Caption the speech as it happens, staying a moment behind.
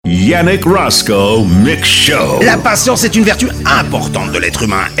Yannick Rosco Mix Show. La patience est une vertu importante de l'être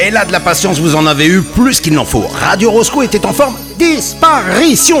humain. Et là, de la patience, vous en avez eu plus qu'il n'en faut. Radio Rosco était en forme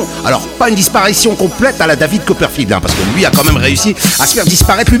disparition. Alors, pas une disparition complète à la David Copperfield, parce que lui a quand même réussi à se faire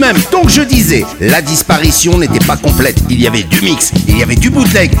disparaître lui-même. Donc je disais, la disparition n'était pas complète. Il y avait du mix, il y avait du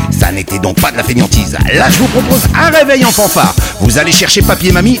bootleg. Ça n'était donc pas de la fainéantise. Là, je vous propose un réveil en fanfare. Vous allez chercher papy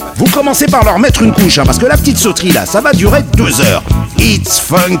et mamie, vous commencez par leur mettre une couche, parce que la petite sauterie là, ça va durer 2 heures. It's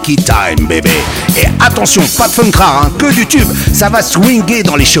funky time, bébé. Et attention, pas de funk rare, que du tube. Ça va swinger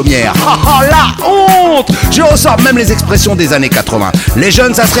dans les chaumières. Oh, la honte! Je ressors même les expressions des années 80. Les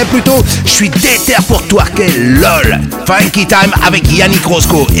jeunes, ça serait plutôt « Je suis déter pour twerker, lol ». Funky time avec Yannick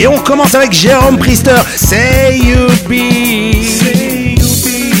Rosco. Et on commence avec Jérôme Priester. Say you be. Say you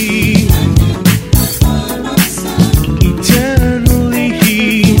be.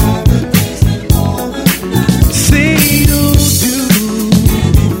 Eternally. Say you do.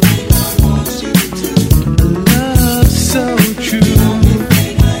 Love so true.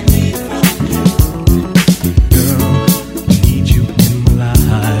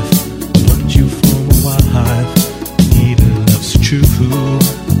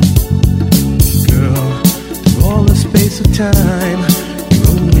 Time, you're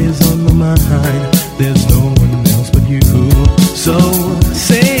always on my mind. There's no one else but you. So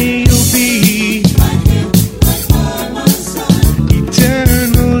say you'll be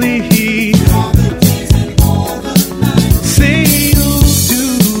eternally. Say you'll do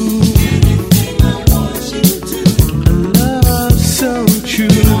a love so true.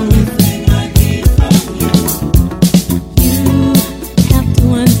 You have to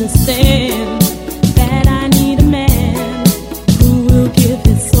understand.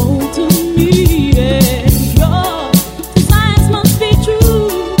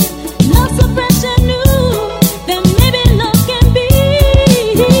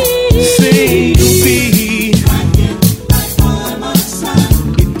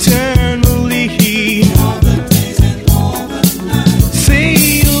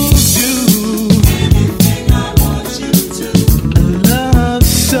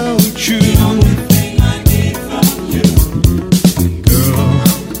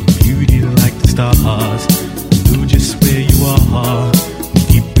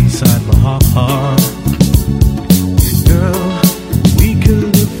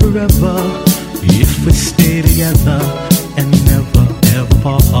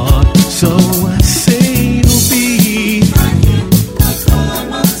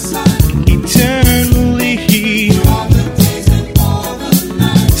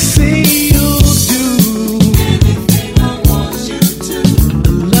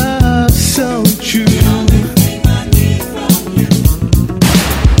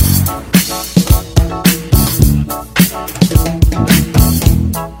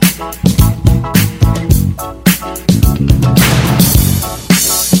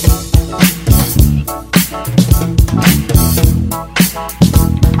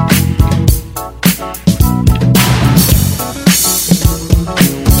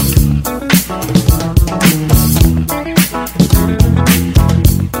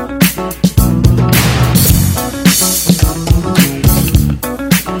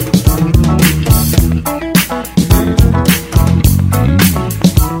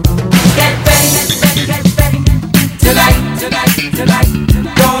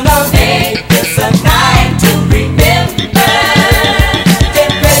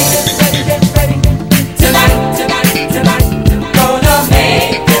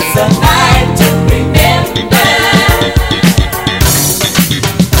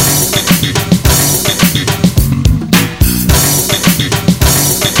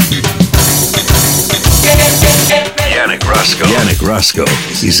 Rosco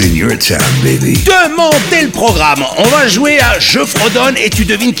is in your town, baby. Demandez le programme. On va jouer à Je fredonne et tu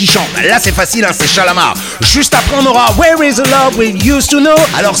devines qui chante. Là, c'est facile, c'est Chalamar. Juste après, on aura Where is the love we used to know.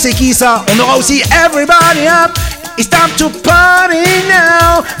 Alors, c'est qui ça? On aura aussi Everybody Up. It's time to party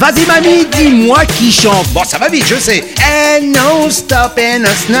now. Vas-y, mamie, dis-moi qui chante. Bon, ça va vite, je sais. And no stopping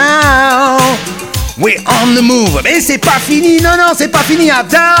us now. We're on the move. Mais c'est pas fini, non, c'est pas fini,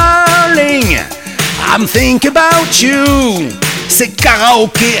 darling. I'm thinking about you. C'est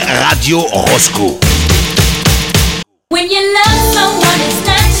Karaoké Radio Rosco. When you love someone, it's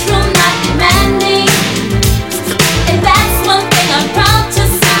natural, not demanding. And that's one thing I'm proud to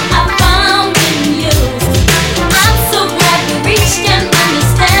say I found in you. I'm so glad we reached an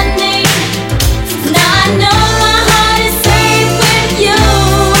understanding. Now I know my heart is safe with you.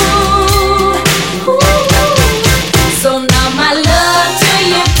 Ooh. So now my love to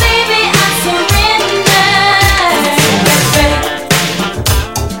you, baby, I surrender.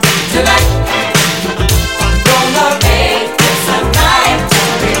 tonight. Gonna make this a night to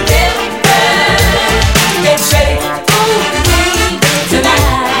remember. Get ready, ooh,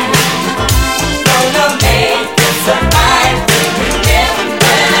 tonight. Gonna make this a night to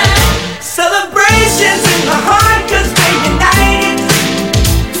remember. Celebrations in the heart 'cause we're united.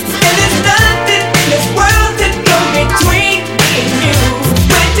 And there's nothing in this world that go between me and you.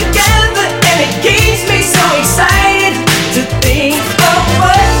 We're together and it keeps me so excited to think of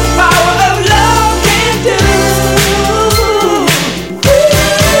what the power of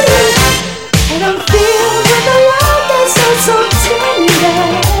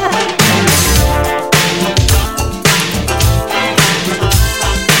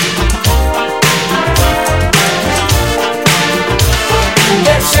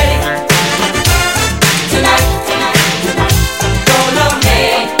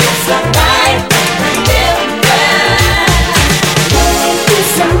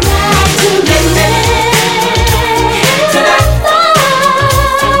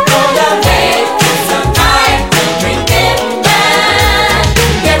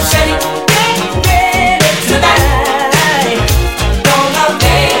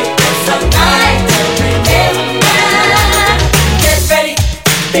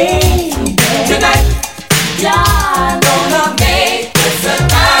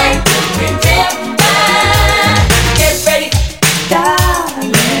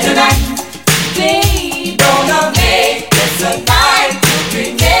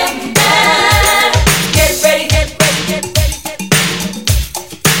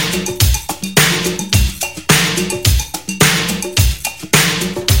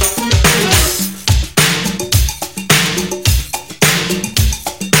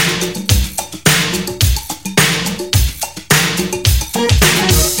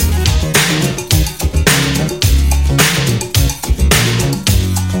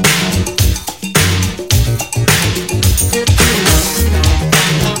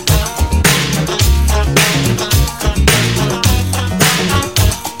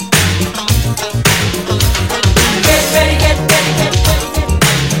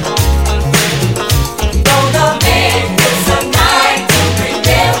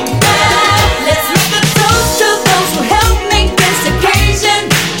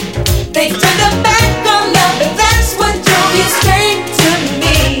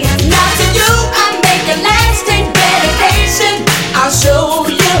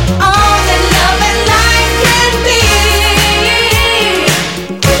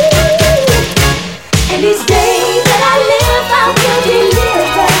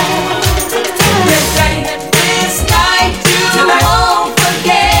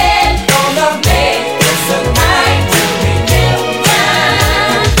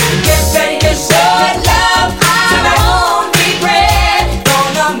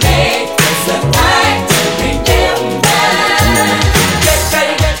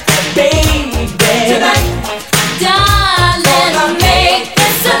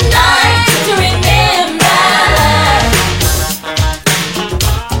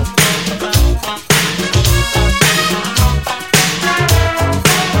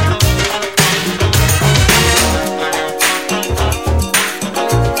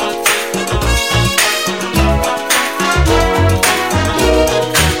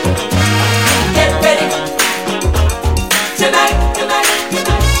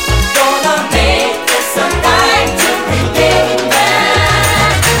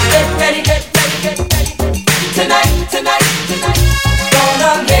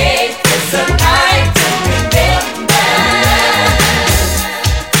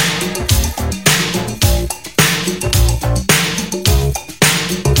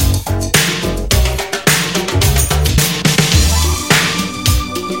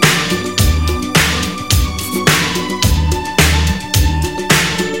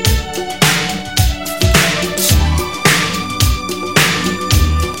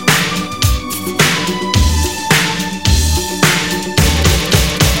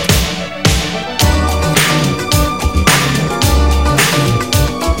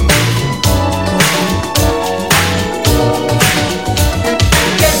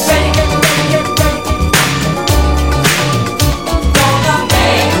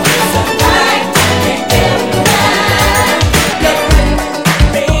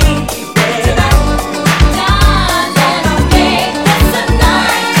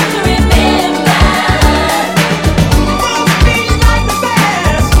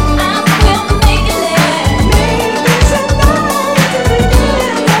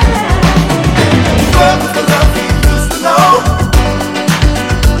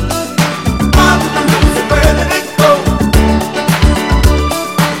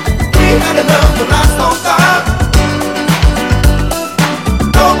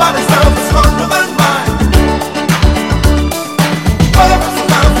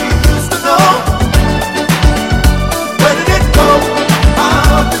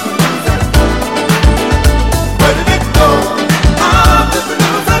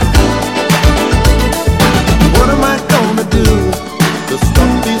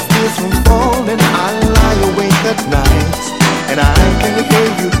hear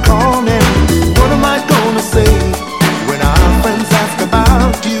you calling. What am I gonna say when our friends ask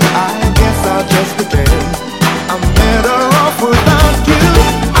about you? I guess I'll just pretend I'm better off without you.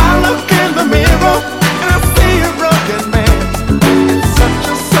 I look in the mirror and I see a broken man. It's such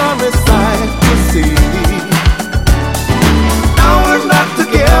a sorry sight to see. Now we're not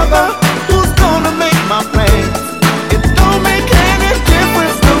together. Who's gonna make my plans? It don't make any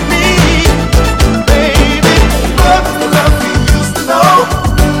difference to me, baby. What was the love we used to know?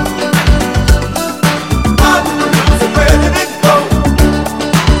 How did we lose it? Where did it go?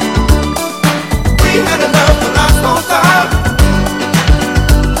 We had enough to last all time.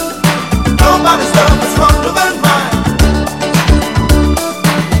 Nobody's love is stronger than mine.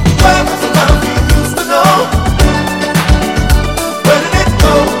 Where was the love we used to know? Where did it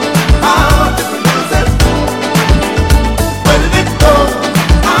go? How did we lose it? Where did it go?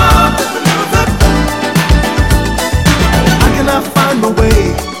 How did we lose it? How can I find my way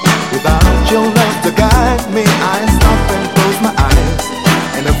without your love to guide me? I stop and close my eyes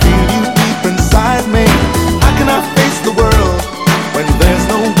and I feel you deep inside me. How can I face the world when there's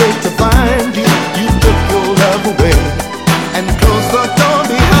no way to find you? You took your love away and closed the door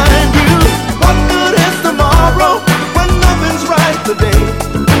behind you. What good is tomorrow when nothing's right today?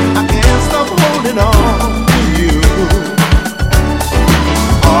 I can't stop holding on to you.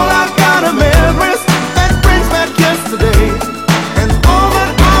 All I got are memories that brings back yesterday, and all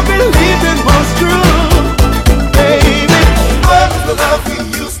that I believed in was true. Baby, where was the love we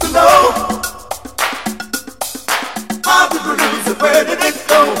used to know? How did we lose it? Where did it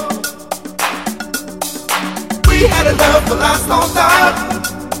go? We had enough to last all time.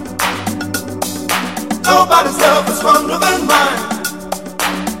 Nobody's love is stronger than mine.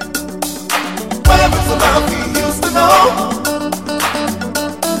 Where was the love we used to know?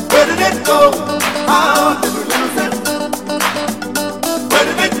 Where did it go? How did we lose it? Where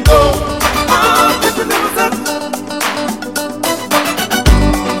did it go? How did we lose it?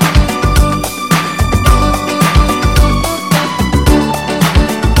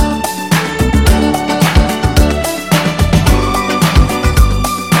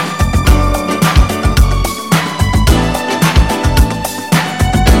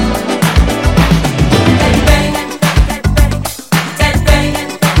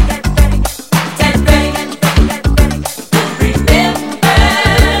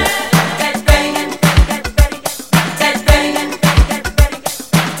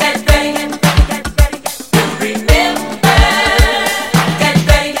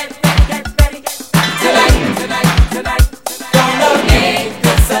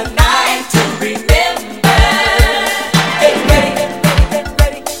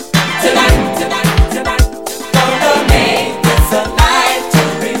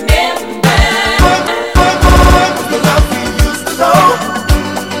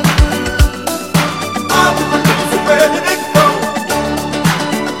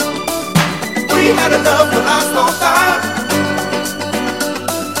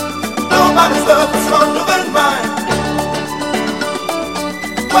 Nobody's love is stronger than mine.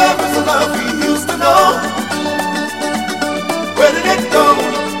 Where was the love we used to know? Where did it go?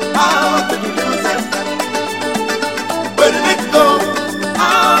 How did we lose it? Where did it go?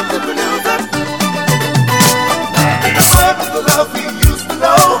 How did we lose it? Where was the love we used to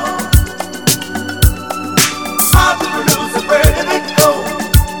know? How did we lose it? Where did it go?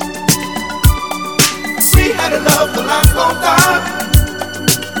 We had enough to last all time.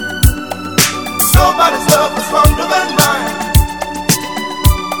 Nobody's love was stronger than mine.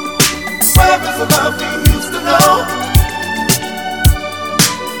 Where is the love we used to know?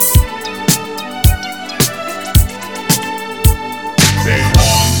 Say 1,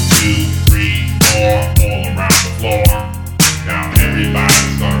 2, 3, 4, all around the floor. Now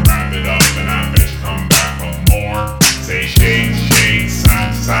everybody's gonna wrap it up, and I bet you come back for more. Say shake, shake,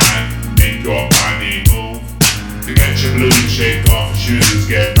 side to side, make your body move. To get your blues, shake off your shoes,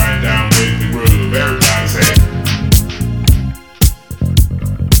 get right down with the groove. Everybody say.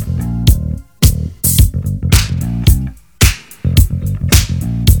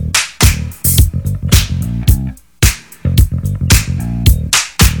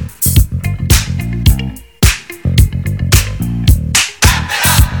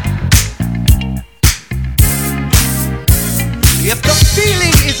 If the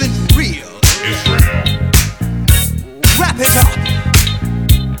feeling isn't real, It's real. wrap it up.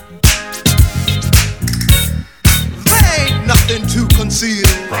 There ain't nothing to conceal,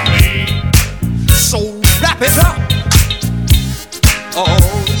 From me. so wrap it up.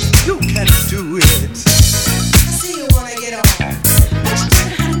 Oh, you can do it. I see you wanna get on, but you don't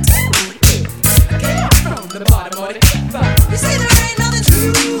know how to do it. Get up from the bottom or the kick. You see there ain't nothing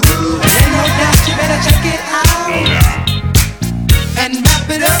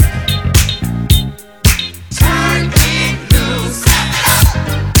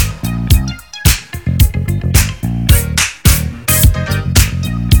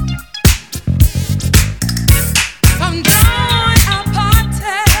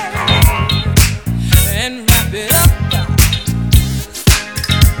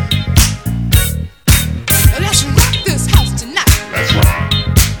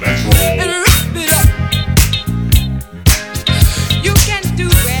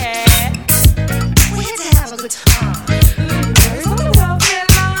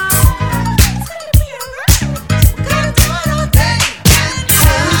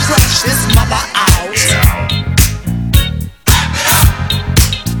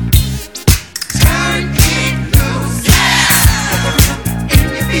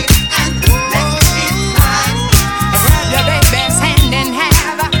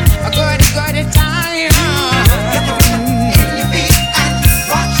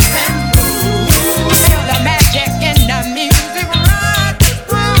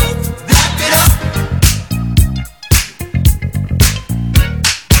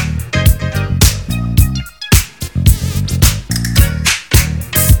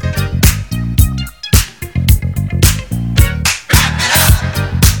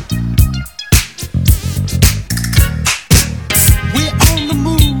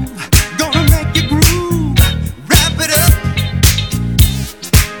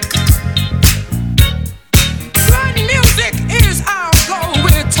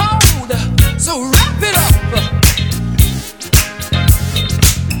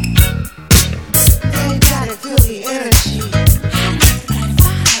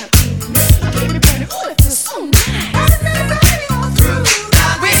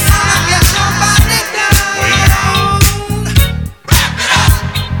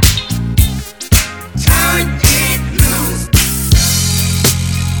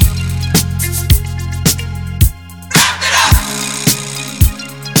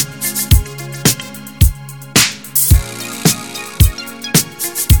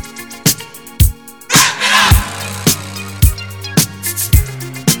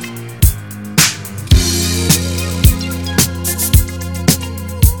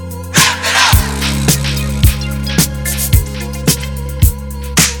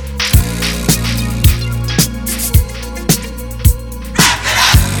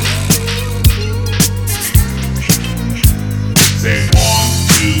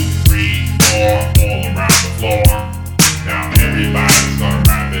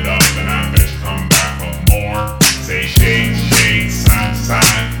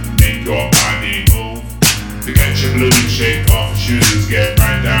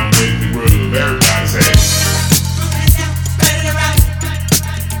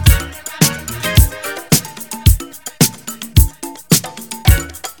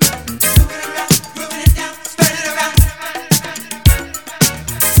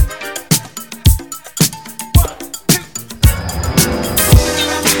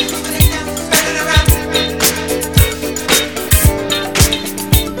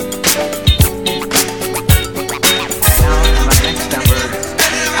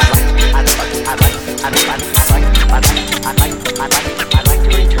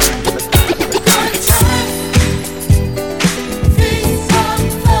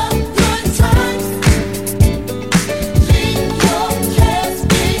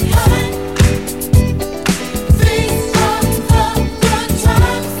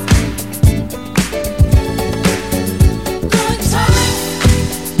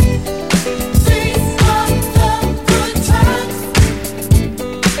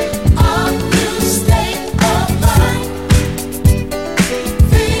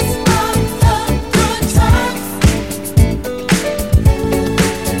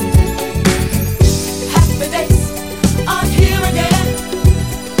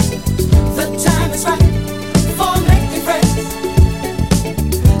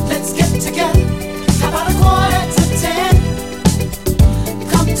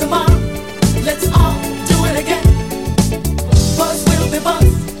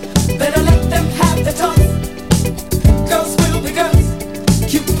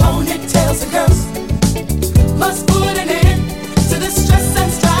ponytails and curls must put an end to the stress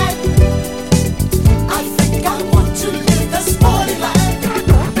and strife. I think I want to live the sporty life.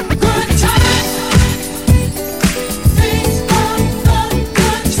 Good times, things of the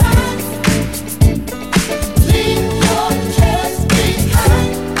good times. Leave your cares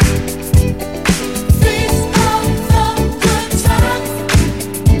behind. Things of the good times.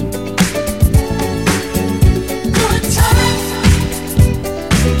 Good times.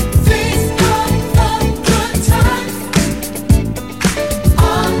 Things of the good times.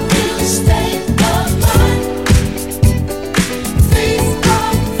 A real state of mind. Things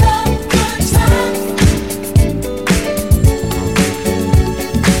of the good times.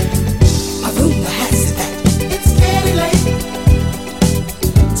 A rumor has it that it's getting late.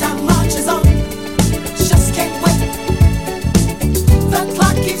 Time marches on, just can't wait. The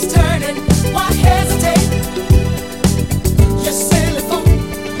clock keeps turning, why hesitate? You silly fool,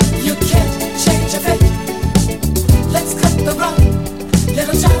 you can't change your fate. Let's cut the rug,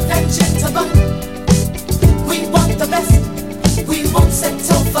 little child and gentleman. We want the best, we won't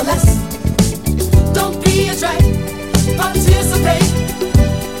settle for less. Don't be a drag, participate.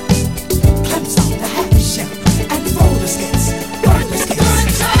 Clamps on the half shell and roller skates, roller skates. Good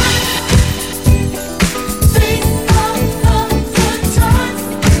times, things of the good times.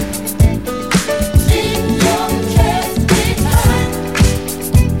 Leave your cares behind.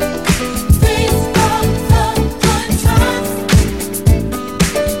 Things of the good times.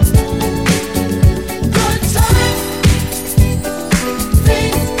 Good times.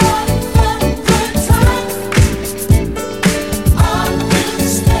 Things of the good times. A real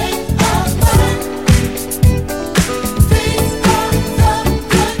state of mind. Things of the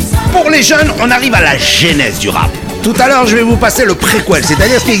good times. Pour les jeunes, on arrive à la genèse du rap. Tout à l'heure, je vais vous passer le préquel,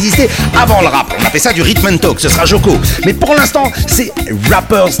 c'est-à-dire ce qui existait avant le rap. On appelle ça du rhythm and talk, ce sera Joko. Mais pour l'instant, c'est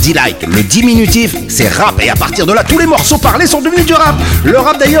Rapper's Delight. Le diminutif, c'est rap. Et à partir de là, tous les morceaux parlés sont devenus du rap. Le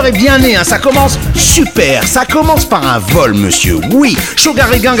rap d'ailleurs est bien né, hein. Ça commence super. Ça commence par un vol, monsieur. Oui, Sugar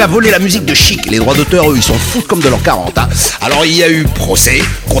Ray Gang a volé la musique de Chic. Les droits d'auteur, eux, ils sont fous comme de l'an 40. Hein. Alors il y a eu procès,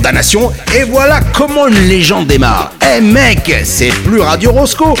 condamnation, et voilà comment une légende démarre. Eh mec, c'est plus Radio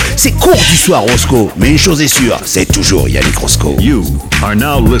Rosco, c'est court du soir Rosco. Mais une chose est sûre, c'est toujours Yannick Rosco. You are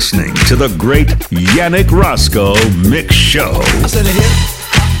now listening to the great Yannick Rosco Mix Show. I said the hip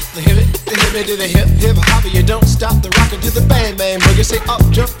to the hip hopper. You don't stop the rocker to the bang bang boogie. Say up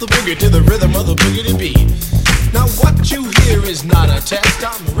jump the boogie to the rhythm of the boogie beat. Now what you hear is not a test.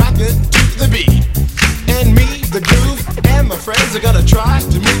 I'm rapping to the beat, and me, the groove, and my friends are gonna try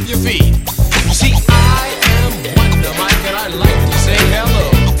to move your feet. You see, I am Wonder Mike, and I like to say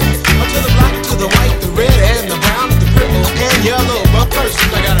hello to the black, to the white, the red, and the brown, the purple, and yellow. But first,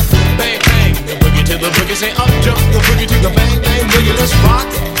 I gotta bang bang the boogie to the boogie. Say up jump the boogie to the bang bang boogie. Let's rock.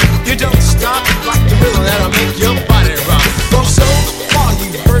 You don't stop like the rhythm that'll make your body rock. Well, so far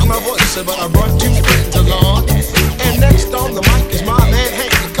you've heard my voice, but I brought two friends along. And next on the mic is my man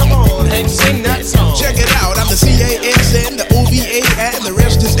Hank. Come on, Hank, sing that song. Check it out, I'm the CASN, the OVA, and the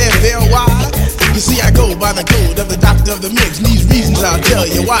rest is FLY. You see, I go by the code of the doctor of the mix, and these reasons I'll tell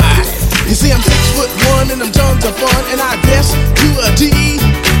you why. You see, I'm 6'1" and I'm tons of fun, and I dress to a T.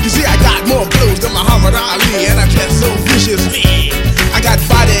 You see, I got more clothes than Muhammad Ali, and I dress so viciously. I got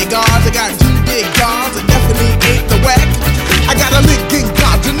bodyguards, I got 2 big cars, I definitely ain't the whack. I got a Lincoln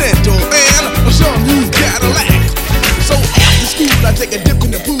Continental and a some new Cadillac. So after school, I take a dip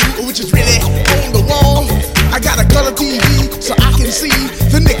in the pool, which is really on the wall. I got a color TV so I can see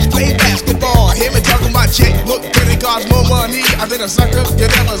the Knicks play basketball. Hear me talking my checkbook, credit cards, more money than a sucker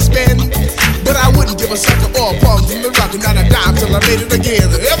could ever spend. But I wouldn't give a sucker or a punk from the rock, not a dime till I made it again.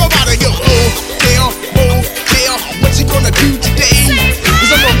 Everybody go, oh, hell, what you gonna do today?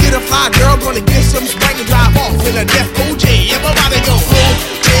 Cause I'm gonna get a fly girl, gonna get some spring and drive off in a death OJ. Everybody go, oh,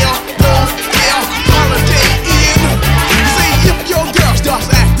 hell, holiday in. Say if your girl starts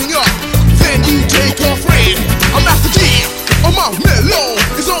acting up, then you take her friend. I'm at the gym, I'm out mellow,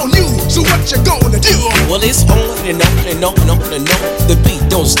 it's on you, so what you gonna do? Well, it's on and on and on and on and on. The beat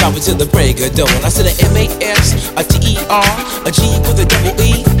don't stop until the break of dawn. I said a M-A-S, a T-E-R, a G with a double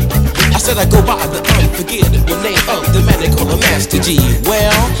E. I said I go by the unforgettable name of the man they call a Master G.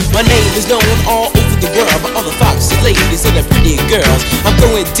 Well, my name is known all over the world by all the foxy ladies and the pretty girls. I'm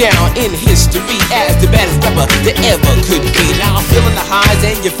going down in history as the baddest rapper that ever could be. Now I'm feeling the highs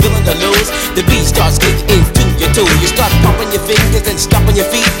and you're feeling the lows. The beat starts getting into your toes. You start popping your fingers and stomping your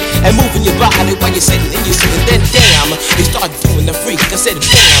feet. and moving your body while you're sitting and you're sitting. Then damn, you start doing the freak. I said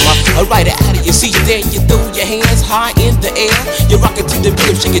bam, right out of your seat. Then you throw your hands high in the air. You're rocking to the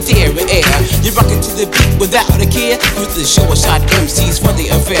rhythm, shake your dairy air. You're rocking to the beat without a care. With the short shot MCs for the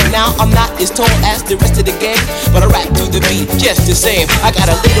affair. Now I'm not as tall as the rest of the gang, but I rap to the beat just the same. I got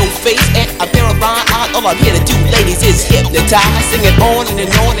a little face and a pair of rhyme eyes. All I'm here to do, ladies, is hypnotize. Sing it on and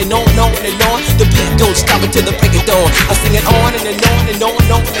on and on and on and on. The beat don't stop until the break of dawn. I sing it on and on and on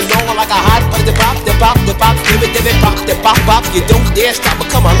and on and on like a hot butter. The pop, the pop, the pop, give it, pop, the pop, pop. You don't dare stop or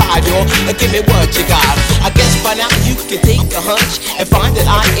come alive, y'all. Give me what you got. I guess by now you can take a hunch and find that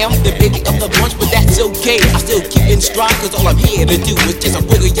I am the baby of the bunch, but that's okay. I still keep in stride, cause all I'm here to do is just a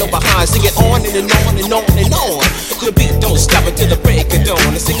wiggle your behind. Sing it on and on and on and on. The beat don't stop until the break of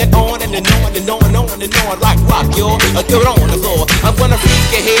dawn. I sing it on and on and on and on and on. Rock, y'all. Throw it on the floor. I'm gonna freak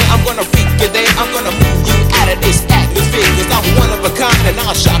you here, I'm gonna freak you there. I'm gonna move you out of this atmosphere, cause I'm one of a kind and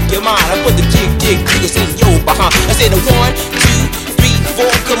I'll shock your mind. I put the jiggers in your behind. I say the 1, 2, 3, 4,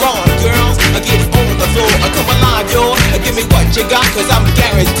 come on, girls. I get it on the floor. I come alive, y'all. Give me what you got, cause I'm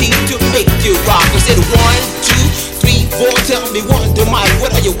guaranteed to make you rock. I said 1, 2, 3, 4. Tell me one to mine.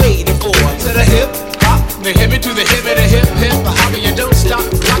 What are you waiting for? To the hip, hop, the hippie to the hip, the hip, hip. The hopper, you don't stop.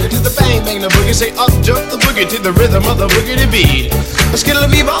 Rock it to the bang, bang the boogie. Say up, jump the boogie to the rhythm of the boogie to beat. A skittle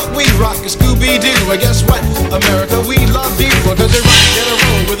bebop, we rock a Scooby-Doo. And guess what? America, we love you. Because you rock in a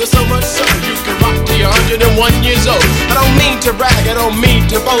roll with us so much so you can rock till you're 101 years old. I don't mean to brag, I don't mean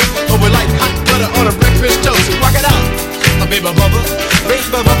to boast, but we're like hot butter on a breakfast toast. Rock it out, a baby bubba,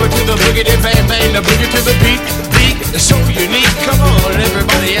 to the boogie, the bang bang, the boogie to the beat. Beat is so unique. Come on,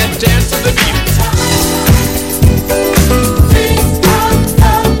 everybody, and dance to the beat.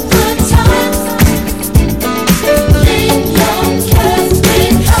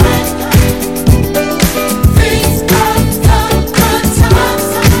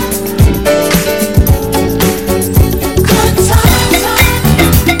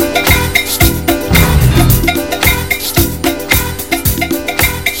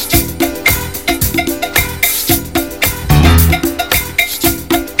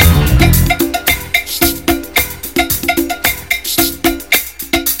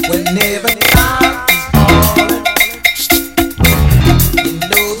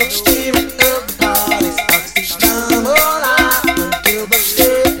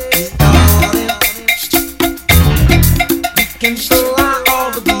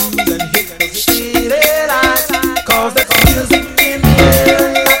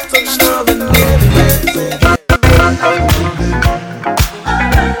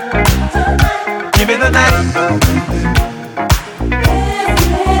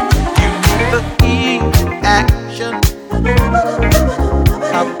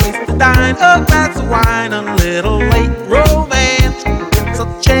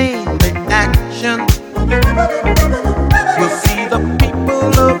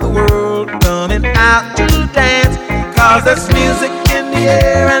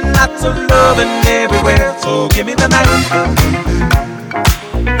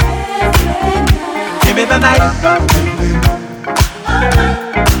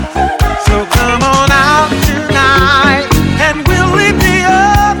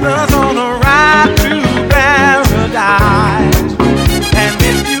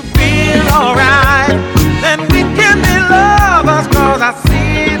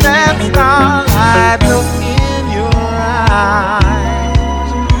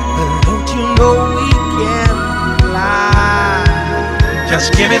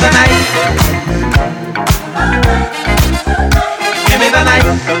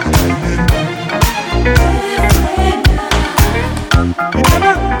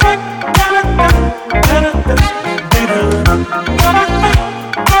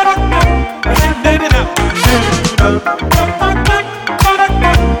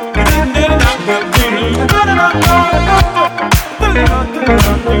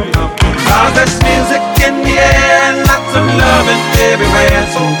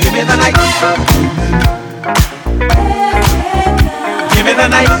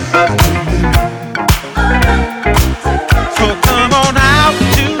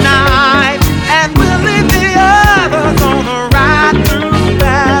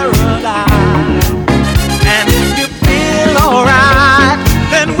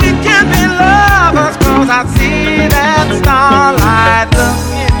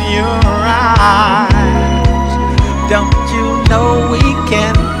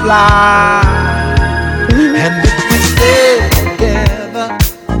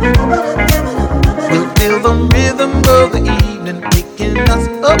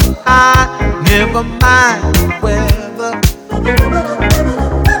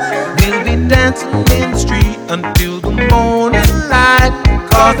 until the morning light.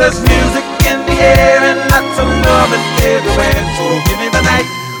 Cause there's music in the air and lots of loving everywhere. So give me the night.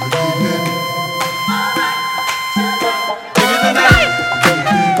 Give me the night.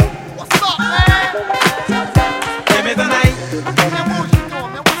 What's up, man? Give me the night. Man, what you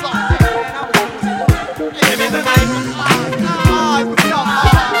doing, man? What's up, man? Give me the night. What's up,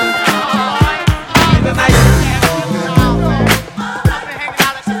 man? Give me the night.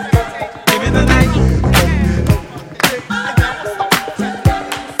 Give me the night.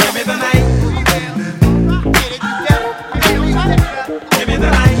 Give me the night.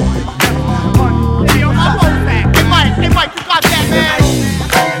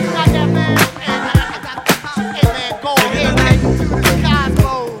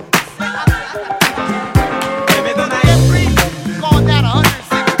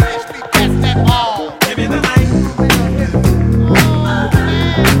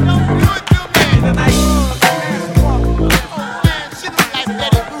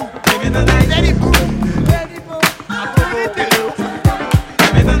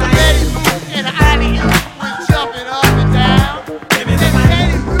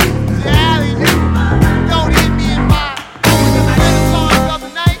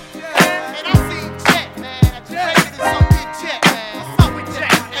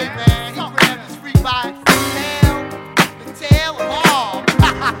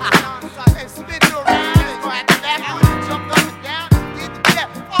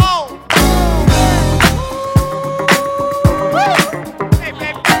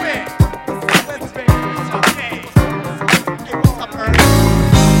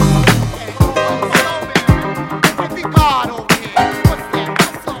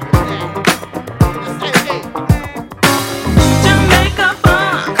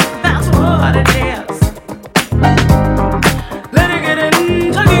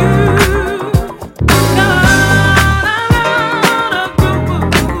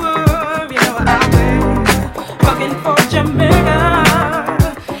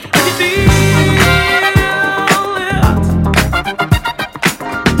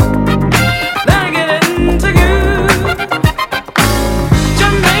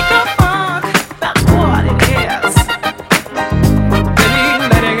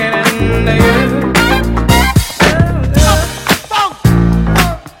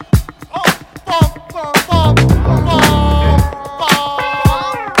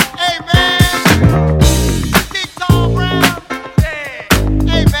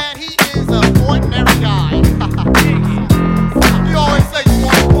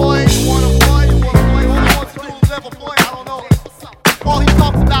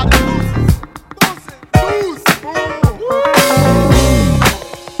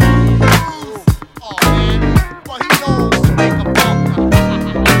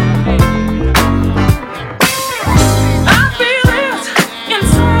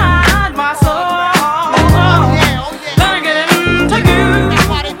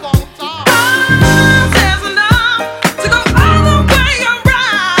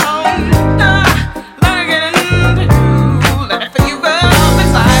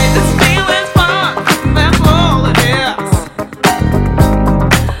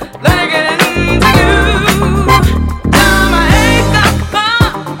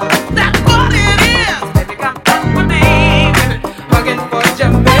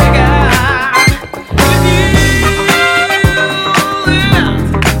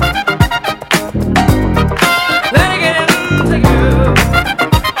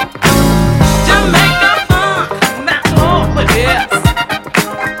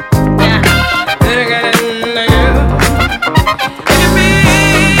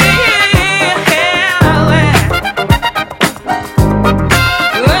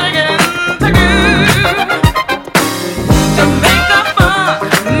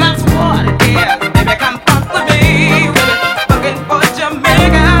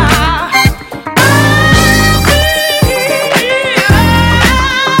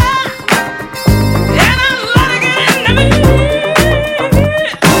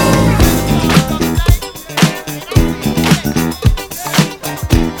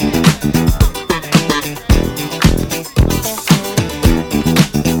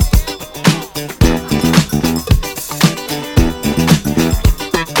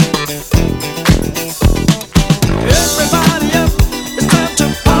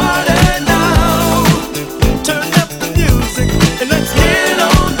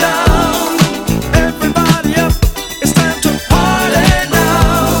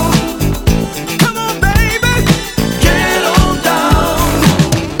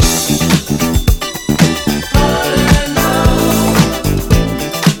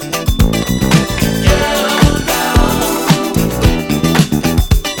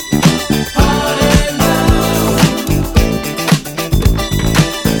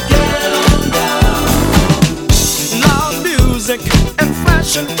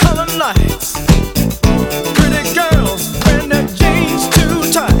 color lights. Pretty girls wearing their jeans too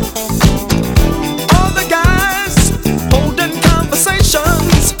tight. All the guys holding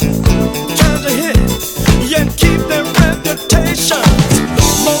conversations, trying to hit yet keep their reputations.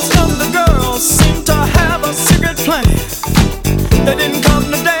 Most of the girls seem to have a secret plan. They didn't come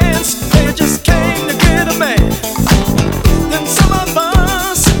to dance, they just came to get a man. Then some of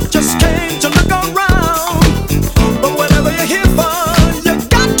us just came to look around. But whatever you're here for, you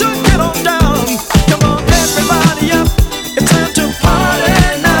got to get on down. Come on, everybody up, it's time to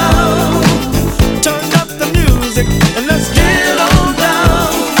party now. Turn up the music and let's get on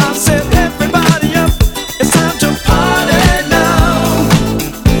down. I said everybody up, it's time to party now.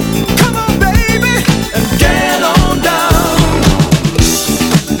 Come on, baby, and get on down.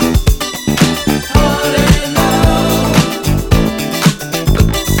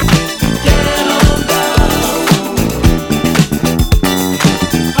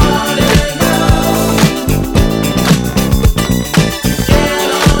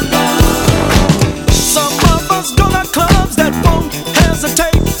 Some of us go to clubs that won't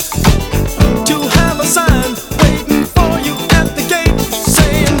hesitate to have a sign waiting for you at the gate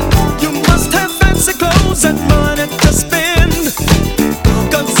saying you must have fancy clothes and money to spend.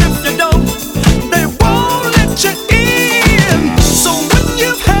 'Cause if you don't, they won't let you in. So when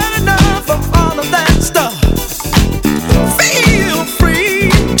you've had enough of all of that stuff, feel free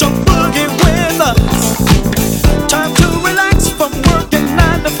to boogie with us. Time to relax from working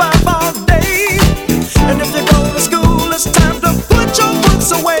 9 to 5 all day. And if you go to school, it's time to put your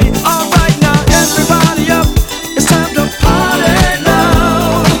books away. All right, now everybody up, it's time to party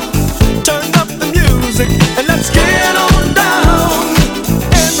now. Turn up the music and let's get on down.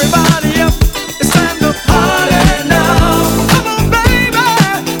 Everybody up, it's time to party now. Come on, baby,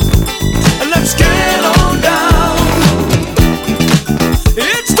 and let's get on down.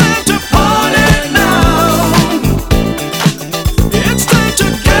 It's time to party now. It's time to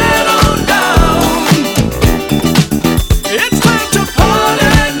get on down. It's time to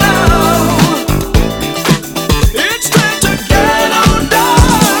party now. It's time to get on down.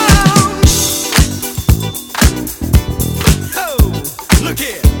 Oh, look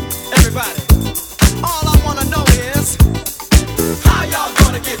here, everybody. All I wanna know is how y'all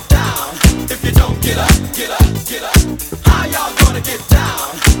gonna get down if you don't get up, get up, get up. How y'all gonna get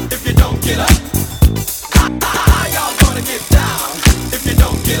down if you don't get up? How y'all gonna get down if you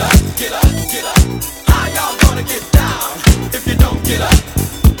don't get up, get up, get up? How y'all gonna get down if you don't get up?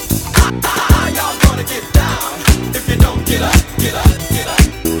 How y'all gonna get down if you don't get up, get up, get up?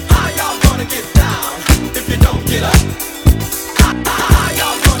 How y'all gonna get down if you don't get up? How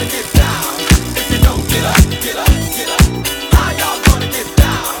y'all gonna get down if you don't get up, get up, get up? How y'all gonna get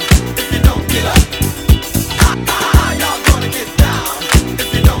down if you don't get up? How y'all gonna get down if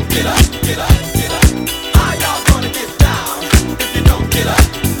you don't get up, get up, get up? How y'all gonna get down if you don't get up?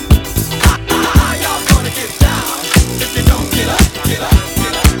 How y'all gonna get down if you don't get up, get up,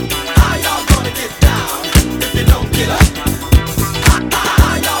 get up? How y'all gonna get down if you don't get up?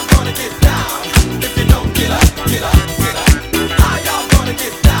 How y'all gonna get down if you don't get up, get up, get up? How y'all gonna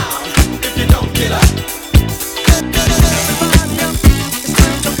get down if you don't get up? Everybody up, it's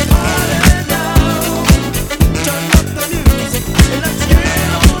time to party now. Turn up the music and let's get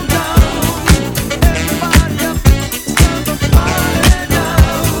on down. Everybody up, it's time to party now.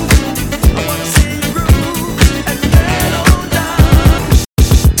 I wanna see you groove and get on down.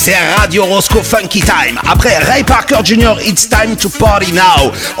 C'est Radio Rosco Funky Time. Après Ray Parker Jr., It's Time to Party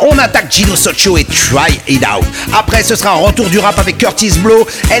Now. On attaque Gino Socio et Try It Out. Après, ce sera un retour du rap avec Curtis Blow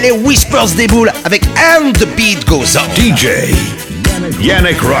et les Whispers des Boules avec And the Beat Goes On. DJ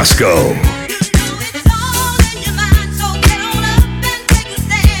Yannick Roscoe.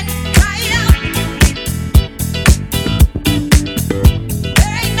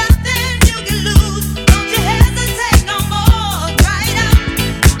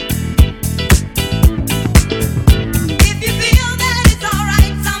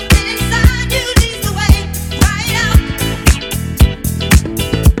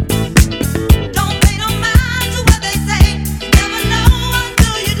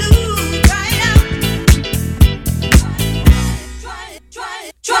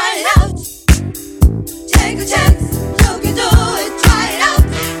 Try it out.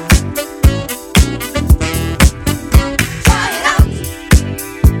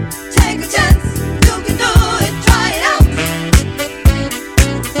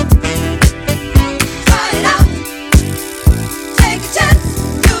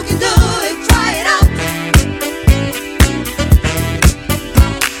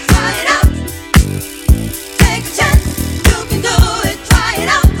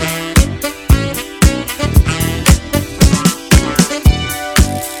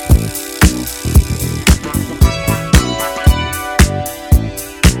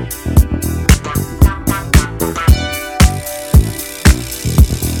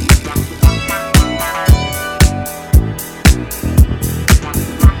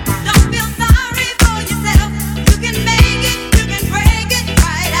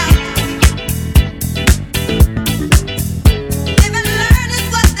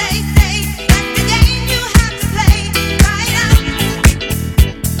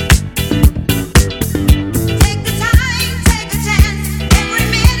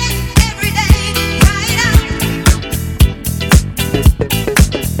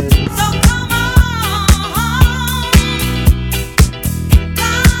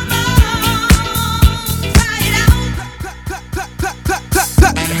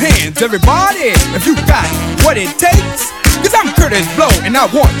 brakes, everybody, if you got what it takes. Cause I'm Curtis Blow, and I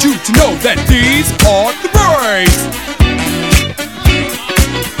want you to know that these are the brakes.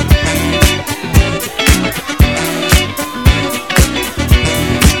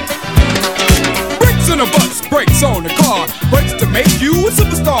 Brakes on a bus, brakes on a car, brakes to make you a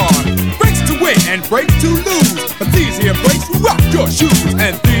superstar, brakes to win and brakes to lose. But these here brakes will rock your shoes,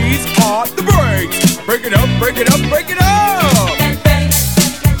 and these are the brakes. Break it up, break it up, break it up.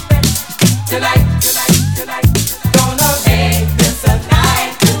 Tonight, gonna make this a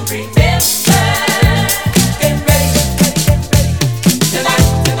night to remember. Get ready. Tonight,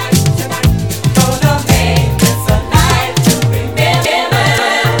 gonna make this a night to remember.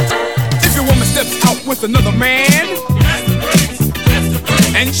 If your woman steps out with another man,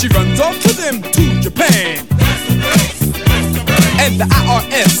 and she runs off to them to Japan, and the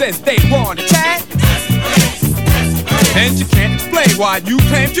IRS says they want to chat, and you can't explain why you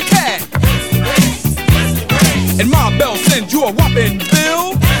claimed your cat, and Ma Bell sends you a whopping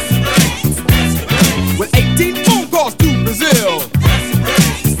bill with 18 phone calls to Brazil,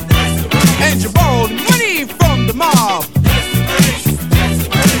 and you borrowed money from the mob,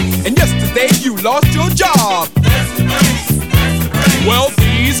 and yesterday you lost your job. Well,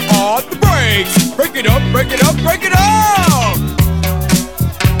 these are the brakes. Break it up, break it up, break it up.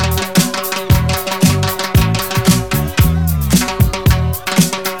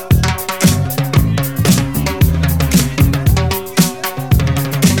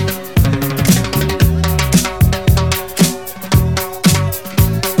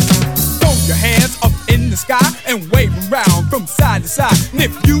 And wave around from side to side. And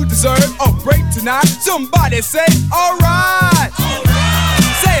if you deserve a break tonight, somebody say, alright.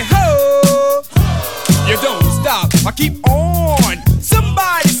 Say ho. You don't stop, I keep on.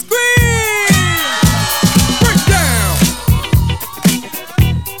 Somebody scream. Break down.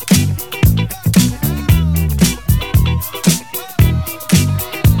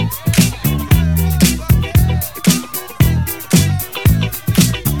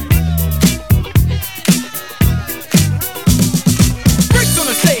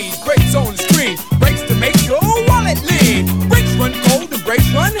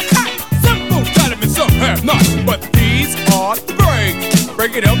 But these are the brakes.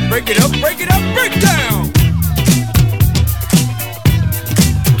 Break it up, break it up, break it up, break down.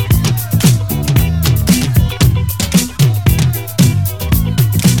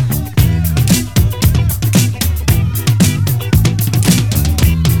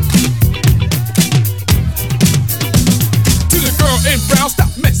 To the girl in brown, stop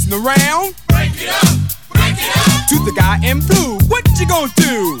messing around. Break it up, break it up. To the guy in blue, what you gonna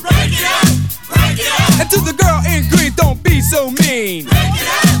do? Break it up. And to the girl in green, don't be so mean. Break it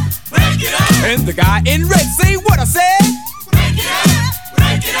up, break it up. And the guy in red, say what I said. Break it up,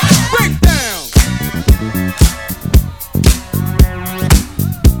 break it up. Break down.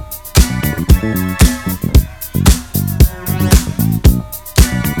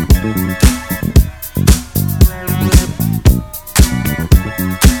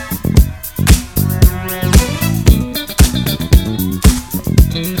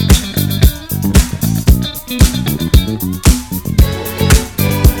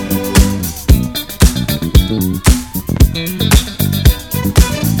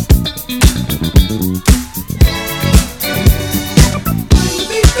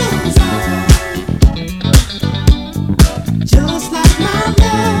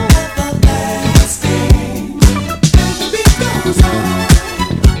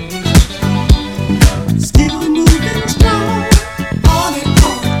 Still moving strong, on and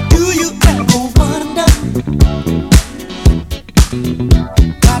on.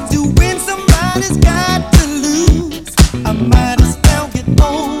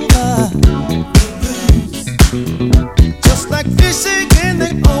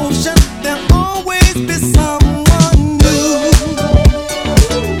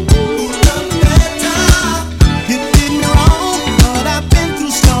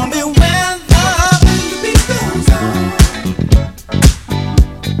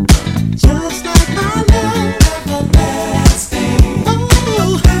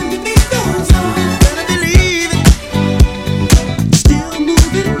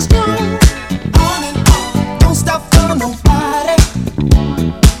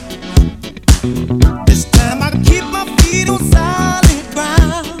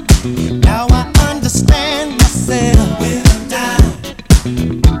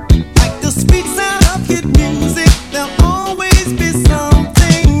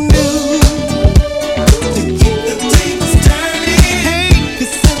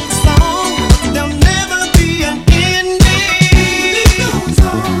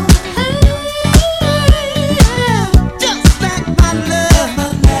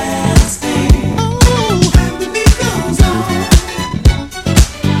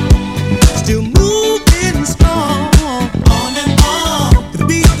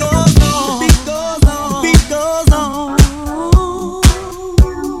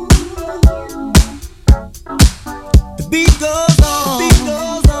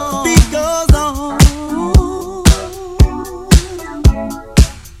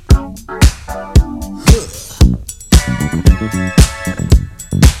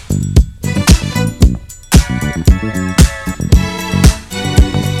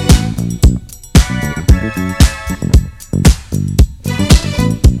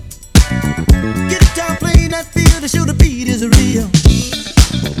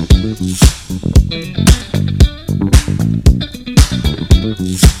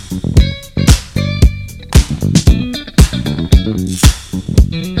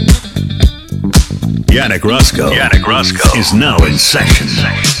 Yannick Rosco is now in session.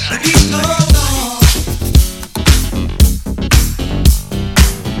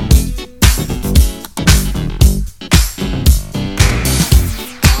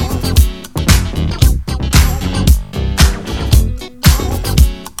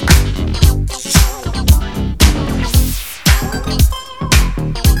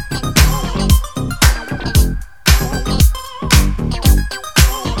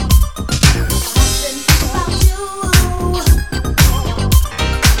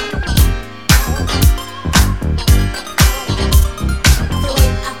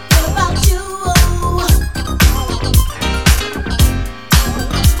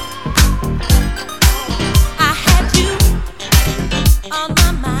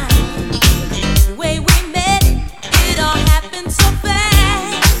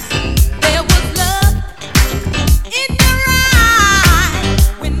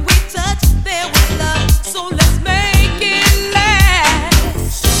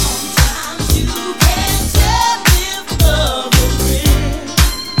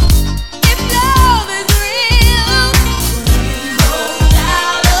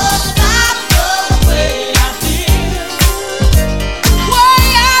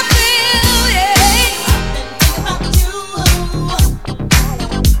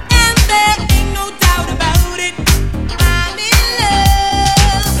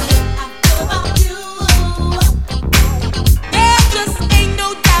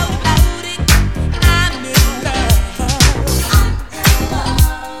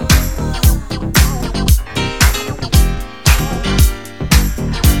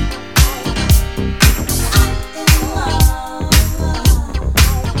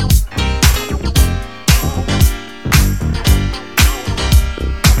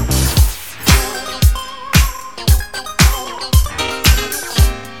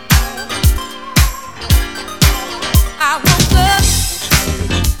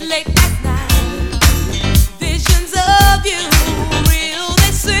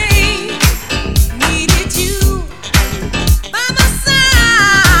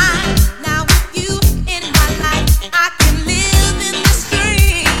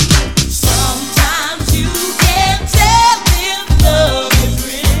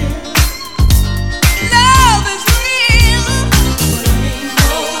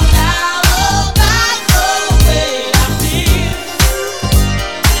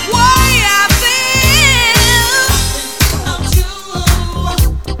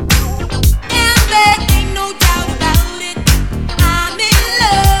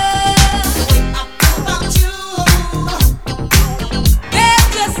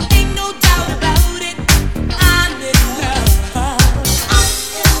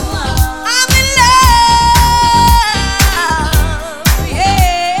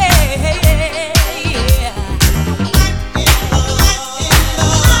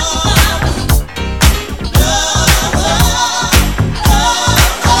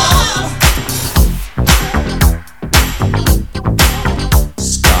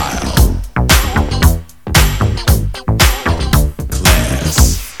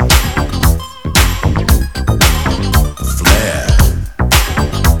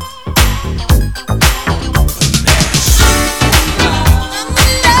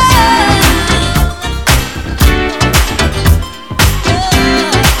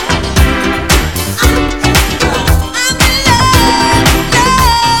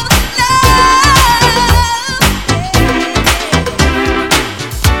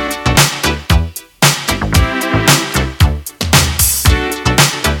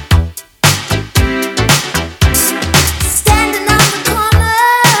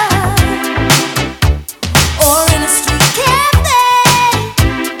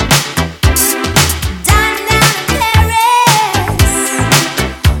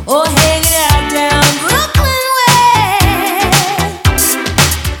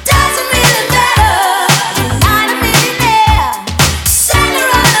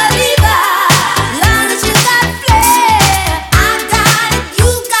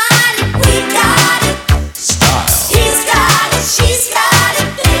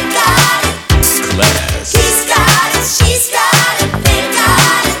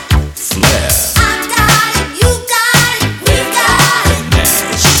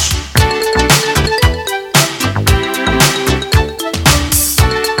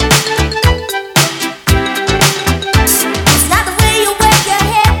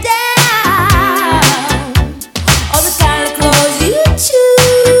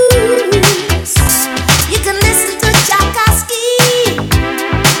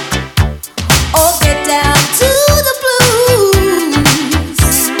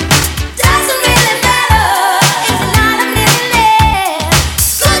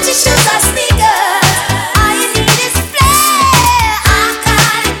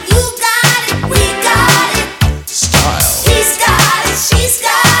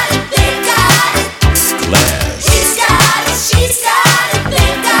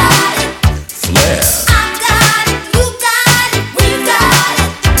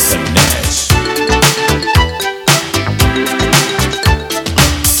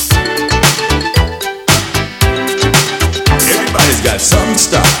 some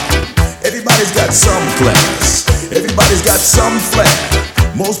style. Everybody's got some class. Everybody's got some flair.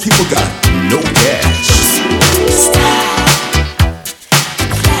 Most people got no cash.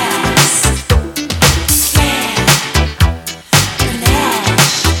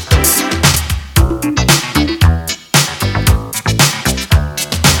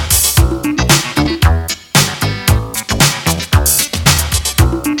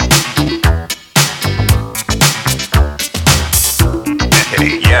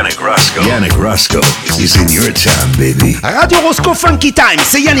 Yannick Rosco is in your town, baby. Radio Rosco Funky Time,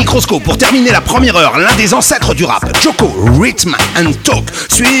 c'est Yannick Rosco pour terminer la première heure, l'un des ancêtres du rap, Joko, Rhythm and Talk,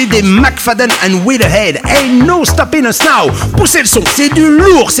 suivi des McFadden and Will Ahead, Ain't No Stopping Us Now. Poussez le son, c'est du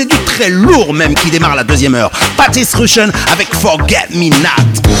lourd, c'est du très lourd même qui démarre la deuxième heure. Patrice Rushen avec Forget Me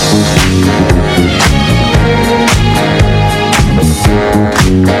Not.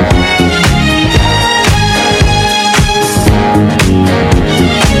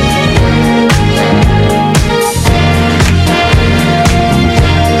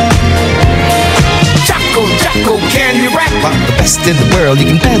 I'm the best in the world, you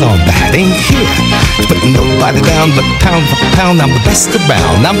can bet on that, ain't here to put nobody down, but pound for pound, I'm the best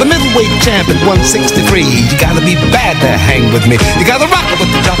around. I'm the middleweight champ at 163. You gotta be bad to hang with me. You gotta rock with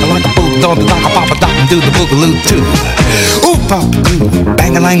the jocker like a boot on the dock, a papa dock and do the boogaloo too. Ooh, papa doo,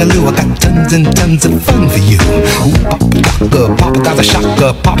 bang-a-lang-a-loo, I got tons and tons of fun for you. Ooh, papa doctor, papa got a shocker,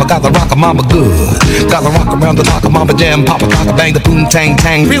 papa got the rocker, mama good. Gotta rock around the locker, mama jam, papa cocker, bang the boom tang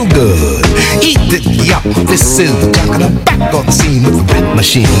tang real good. Eat it, yup, this is the jock and I'm back on the scene with the rap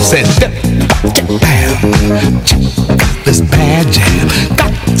machine. Said, bam, check out this bad jam.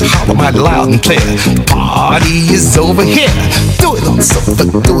 Got to holler mighty loud and clear. The party is over here. Do it on the sofa,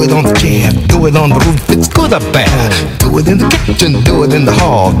 do it on the chair, do it on the roof, it's good or bad. Do it in the kitchen, do it in the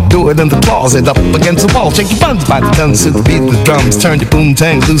hall, do it in the closet, up against the wall. Shake your buns by the tons to the beat of the drums. Turn your boom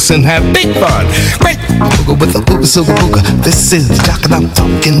tang loose and have big fun. Great booga with the ooga suga booga. This is the jock and I'm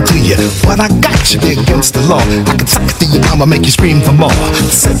talking to you. What I got you be against the law. I can suck it to your mama, make you scream for more.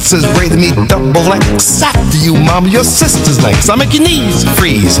 The senses rated me double X. After you, mama, your sister's legs. I make your knees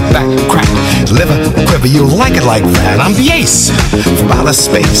freeze, back crack, liver quiver. You like it like that. I'm the ace from outer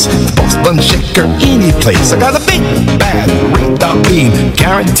space, the boss bun shaker any place. I got a big bad radar beam,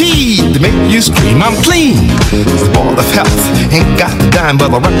 guaranteed to make you scream. I'm clean, the ball of health. Ain't got a dime,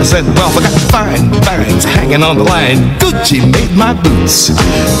 but I represent wealth. I got fine bags hanging on the line. Gucci made my boots.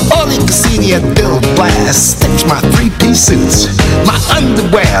 All you can see at Bill Blast. Stitch my three-piece suits. My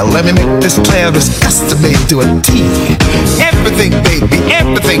underwear, let me make this clear, is custom made to a T. Everything,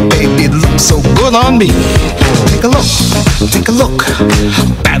 baby, looks so good on me. Take a look.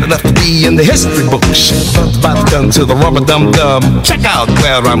 Bad enough to be in the history books. From the gun to the rubber dum-dum. Check out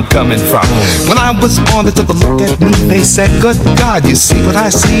where I'm coming from. When I was born, they took a look at me. They said, good God, you see what I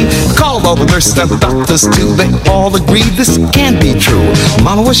see? Called all the nurses and the doctors too. They all agreed this can't be true.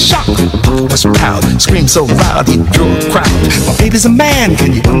 Mama was shocked, Papa was proud. Screamed so loud, he drew a crowd. My baby's a man,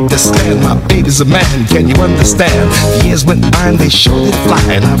 can you understand? My baby's a man, can you understand? The years went by and they showed it fly.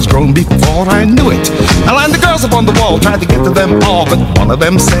 And I was grown before I knew it. I lined the girls up on the wall, tried to get to them all, but one of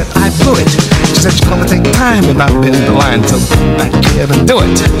them said I blew it. She said she's gonna take time, and I've been in the line, so come back here and do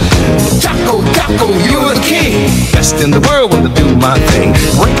it. Jocko, you're the king. Best in the world when to do my thing.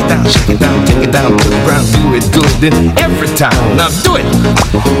 Break it down, shake it down, take it down to the ground, do it good in every time. Now do it.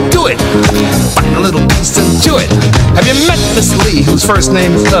 Find a little piece and chew it. Have you met Miss Lee, whose first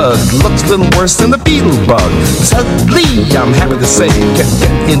name is Doug? Looks a little worse than the beetle bug. Miss Lee, I'm happy to say, can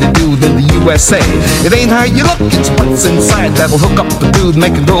get in the dude in the USA. It ain't how you look, it's what's inside that'll hook up the dude,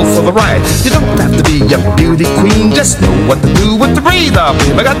 make him go for the ride. You don't have to be a beauty queen, just know what to do with the radar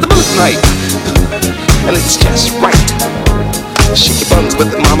beam. I got the boot right, and it's just right. Shake your buns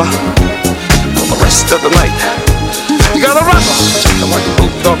with it, mama, for the rest of the night. You gotta rock 'em, check 'em like a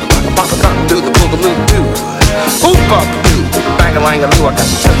boot dog, like a papa cock, do the boogaloo too. Oop up, do, bang-a-lang-a-loo, I got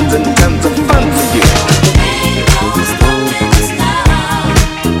tons and tons of fun for you.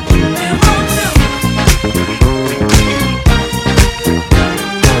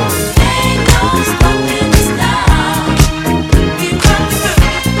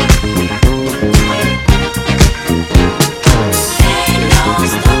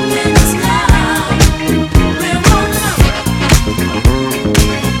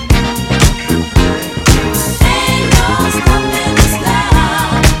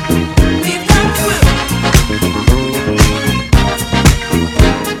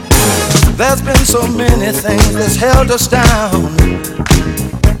 There's been so many things that's held us down,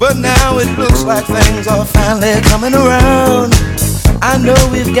 but now it looks like things are finally coming around. I know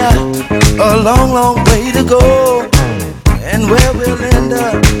we've got a long, long way to go, and where we'll end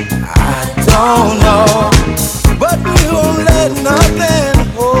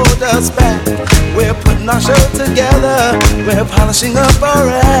us back. We're putting our show together. We're polishing up our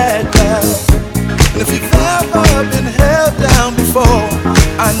act. And if you've ever been held down before,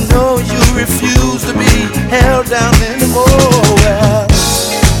 I know you refuse to be held down anymore. Well,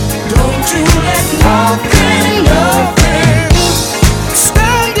 don't you let nothing, nothing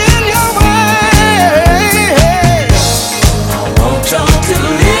stand in your way. I want y'all to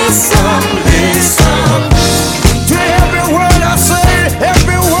listen, listen to every word I say,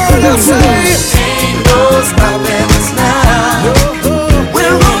 every word I say. Ain't no stopping us now.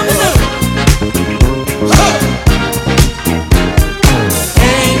 We're on the move.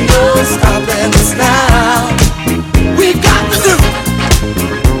 Ain't no stopping us now. We got to do.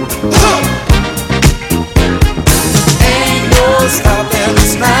 Ain't no stopping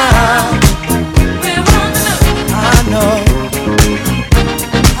us now. We're on the move. I know.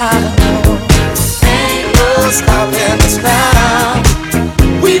 Ain't no stopping us now.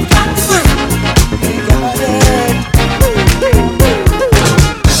 We've got to do. We got it.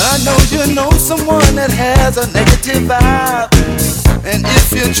 I know you know someone that has a negative vibe. And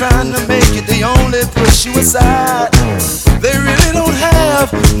if you're trying to make it, they only push you aside. They really don't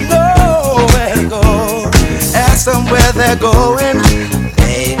have nowhere to go. Ask them where they're going,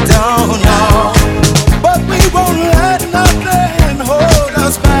 they don't know. But we won't let nothing hold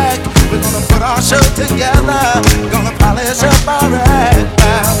us back. We're gonna put our show together, gonna polish up our act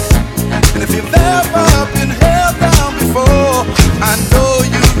now. And if you've ever been held down before, I know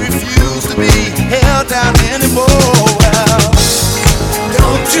you refuse to be held down anymore. Well,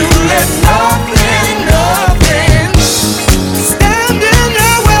 don't you let nothing, nothing stand in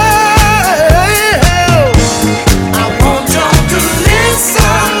your way. I want y'all to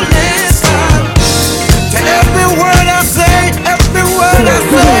listen, listen to every word I say, every word I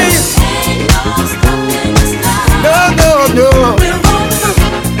say. No, no, no.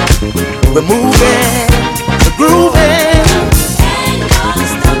 We're moving, we're grooving.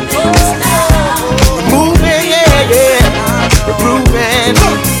 We're moving, yeah, yeah. We're grooving.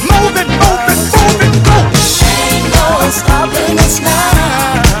 Moving, moving, moving, go. Ain't no stopping us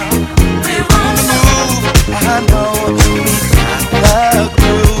now. We're on the move. I know we got the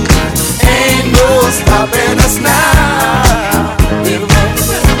groove. Ain't no stopping us now. We're on the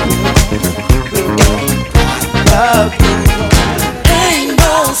groove. Ain't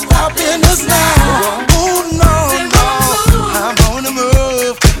no stopping us now. Oh no, no, I'm on the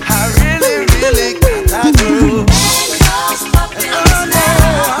move. I really, really got that groove.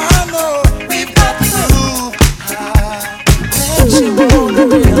 I know we've got the groove. And she wanna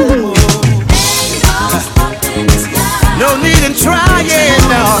really move. No need in trying,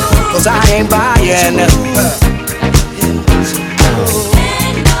 no, 'cause I ain't buying. No,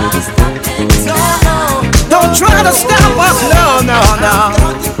 no, don't try to stop us. No, no, no.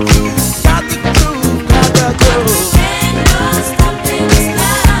 Got the groove, got the groove.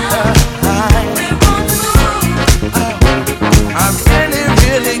 I really,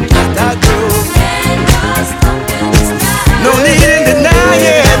 really got that groove. No need in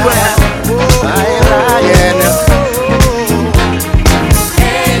denying. Well, I ain't lying.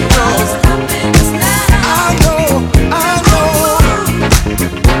 I know.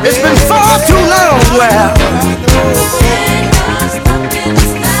 It's been far too long. Well,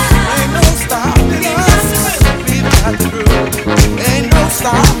 ain't no stopping us. We've got the groove. Ain't no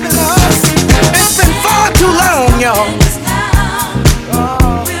stopping us. It's been far too long, y'all.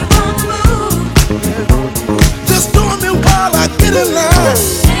 Just doing me while I get in line.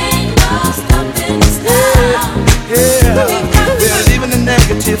 Yeah, we're leaving the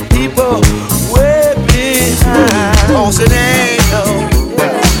negative people way behind. Oh, so they ain't no.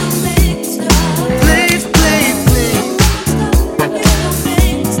 Please, please, please.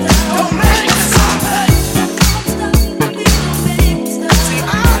 Don't make me stop. See, I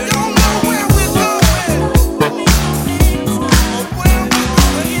don't know where we're going. Where we're going.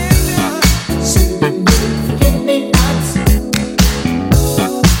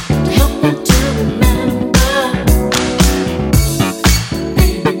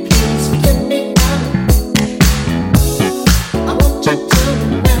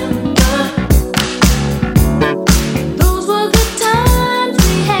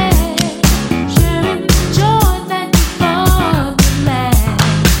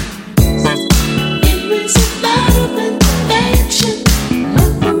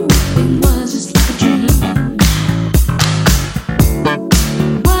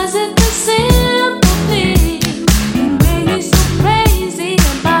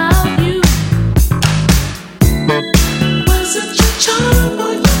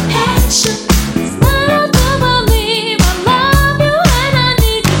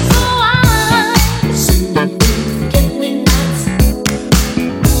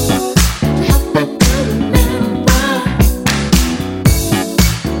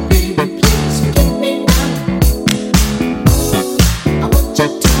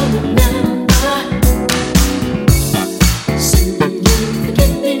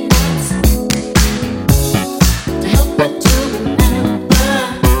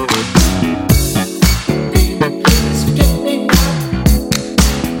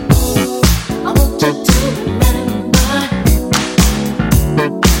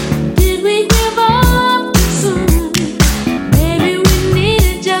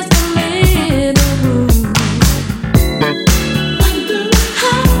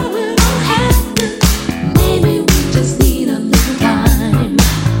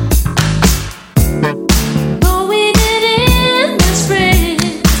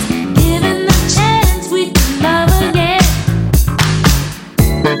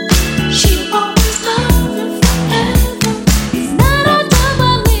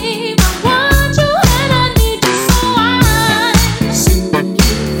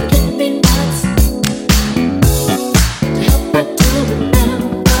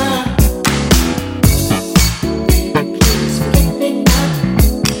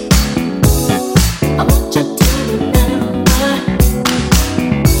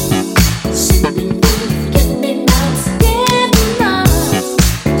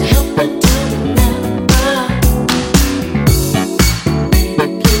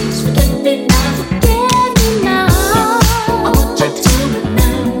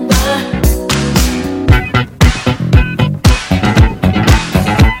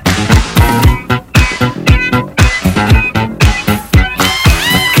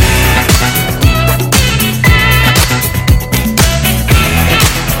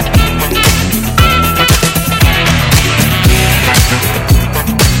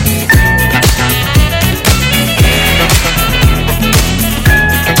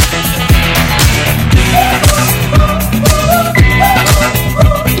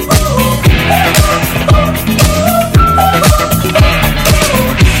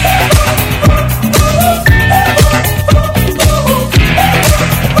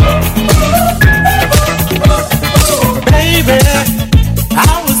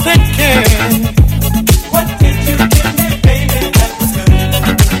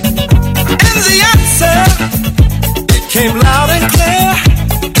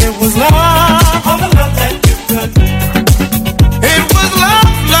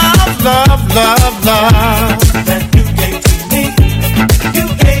 love, love that you gave to me. You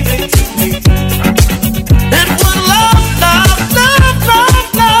gave it to me. It was love, love, love, love,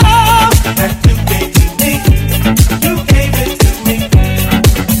 love that you gave to me. You gave it to me.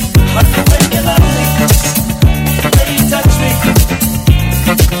 But the way you love me, the way you touch me,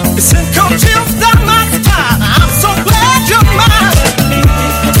 it sent cold chills down my spine. I'm so glad you're mine.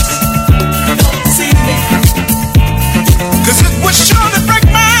 Don't see me, 'cause it would surely break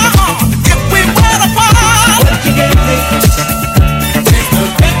my heart if we were apart.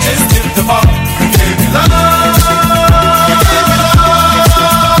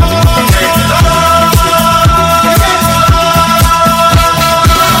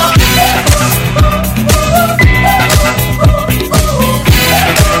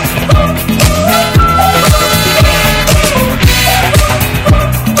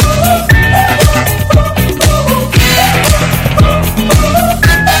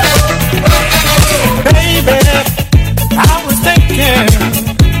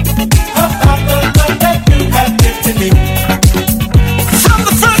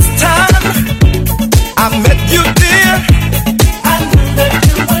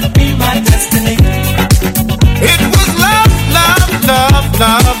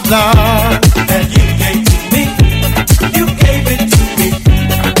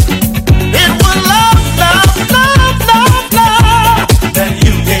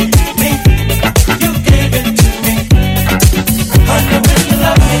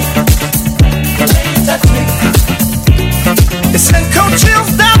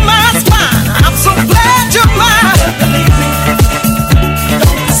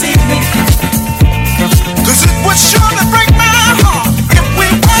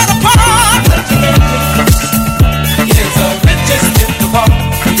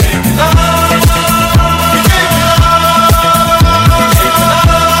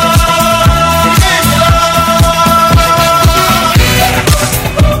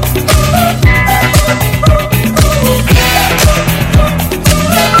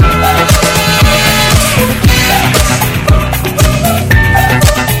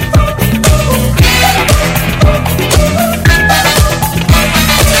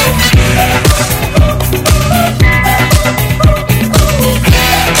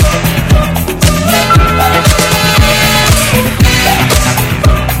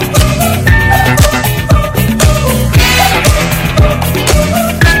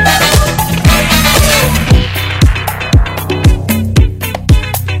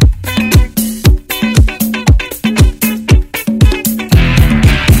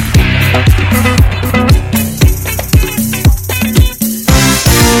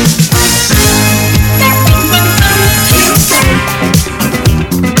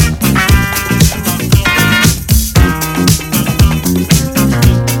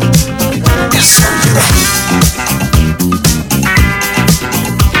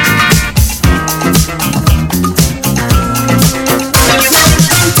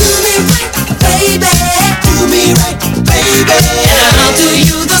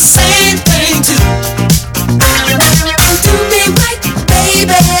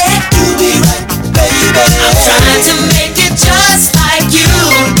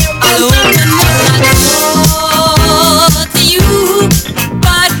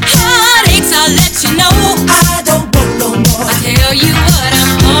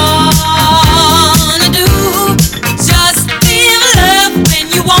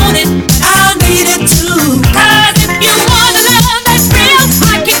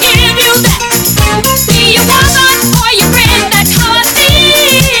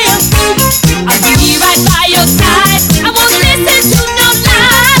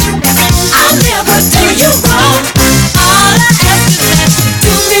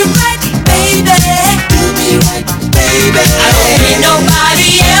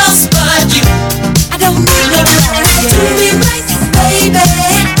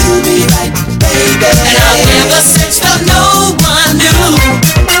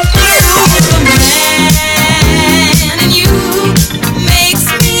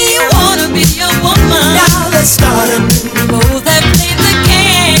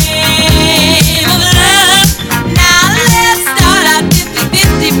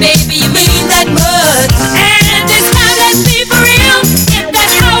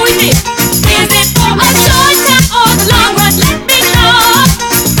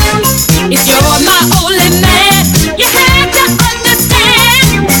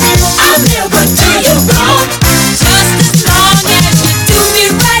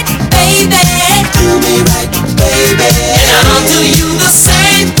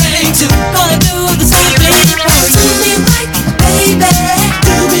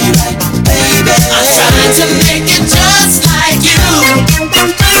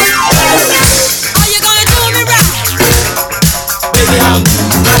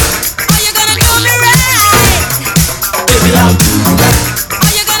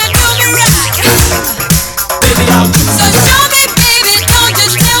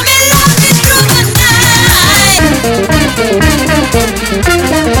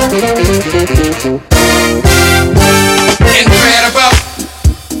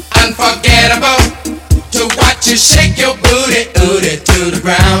 unforgettable to watch you shake your booty, booty to the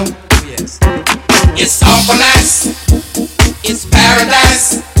ground. It's awful nice, it's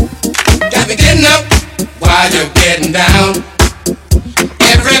paradise. Got me getting up while you're getting down.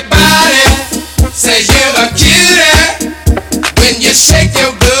 Everybody says you're a cutie when you shake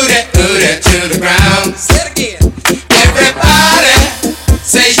your booty, booty to the ground. Say it again. Everybody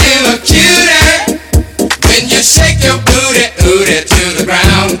says you're a cutie when you shake your booty, booty to the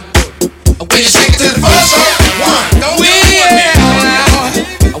ground. When you shake it to the first row, one, don't do it with me.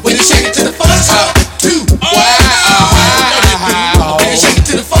 When you shake it to the first row, two, wow. When you shake it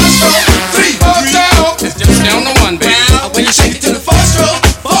to the first row, three, it's just down to one, baby. When you shake it to the first row,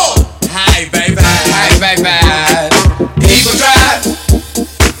 four, hi, baby. People drive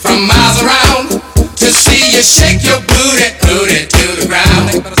from miles around to see you shake your booty, booty to the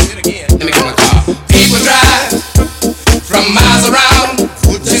ground. Let me get my car. People drive from miles around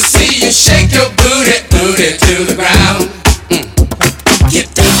to see you shake your booty, booty to the ground.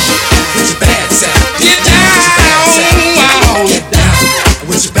 Get down with your bad self. Get down, get down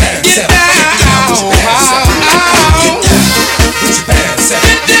with your bad self. Get down with your bad self. Get down with your bad self.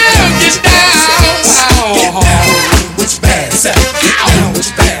 Get down, get down, get down with your bad self. Get down with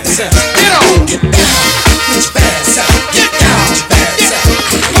your bad self. Get on, get down with your bad self. Get down with your bad self.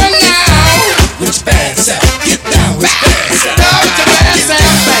 Come now with your bad self. Get down with your bad self. Down with your bad self,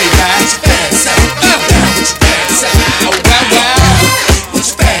 baby. With your bad self. Get down with your bad self. With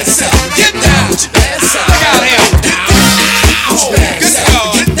your bad self. Get down with your bad self. Look out here. With your bad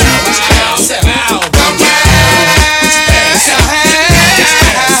self. Get down with your bad self. Come down with your bad self.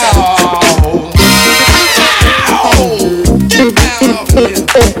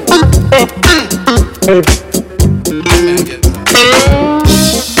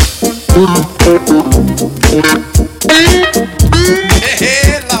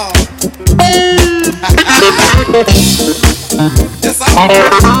 Hey, Lord. Yes, I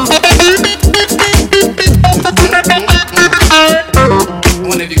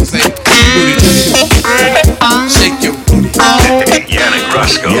wonder if you can say shake your booty.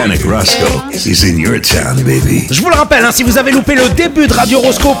 Yannick Rosco is in your town, baby. Je vous le rappelle, si vous avez loupé le début de Radio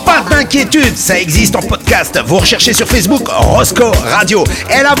Rosco, pas d'inquiétude, ça existe en podcast. Vous recherchez sur Facebook Rosco Radio.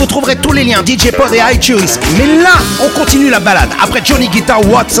 Et là, vous trouverez tous les liens DJ Pod et iTunes. Mais là, on continue la balade. Après Johnny Guitar,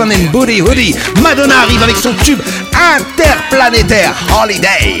 Watson and Booty Hoodie, Madonna arrive avec son tube interplanétaire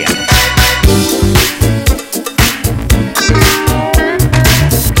Holiday.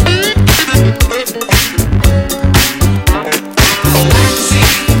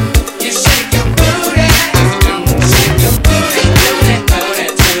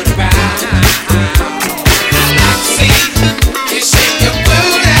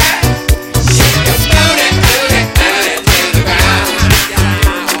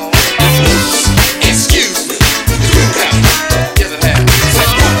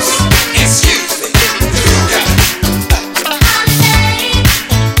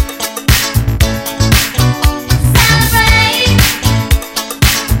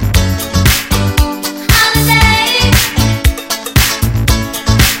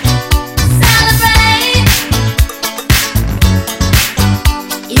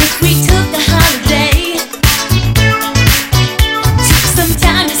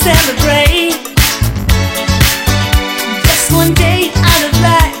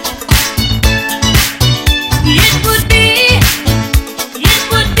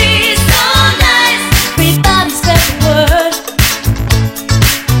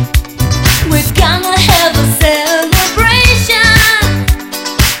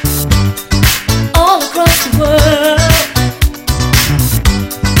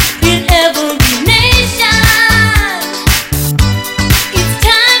 In every nation, it's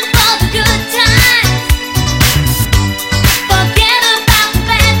time for the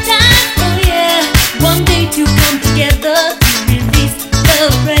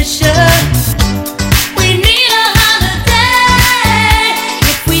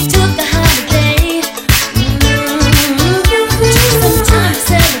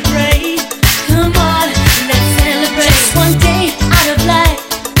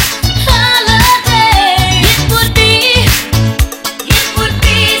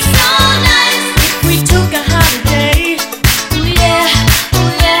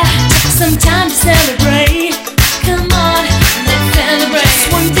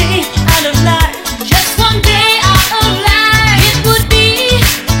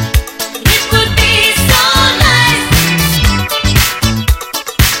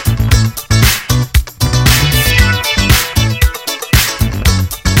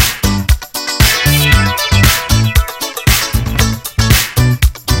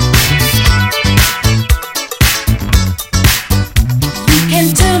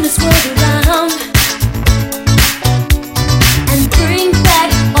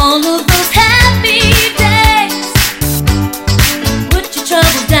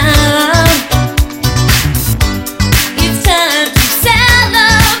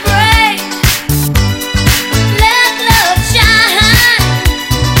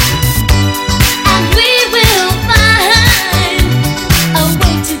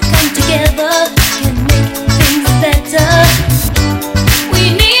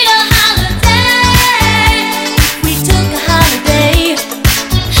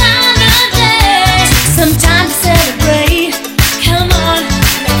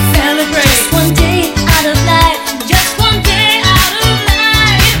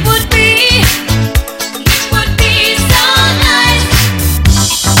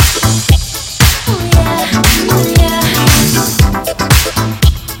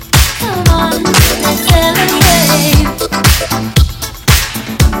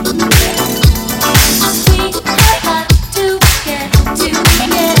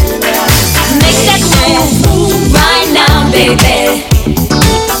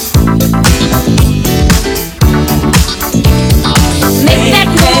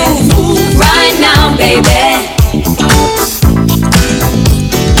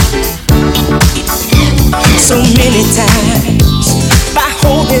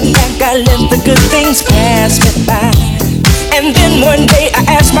I let the good things pass me by. And then one day I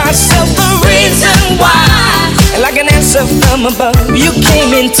asked myself the reason why. And like an answer from above, you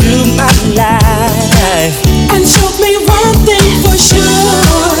came into my life and showed me one thing for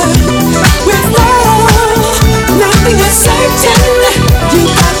sure. With love, nothing is certain. You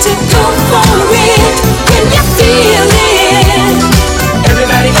got to go for it when you feel it.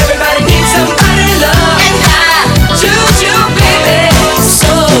 Everybody needs somebody to love. And I choose you, baby.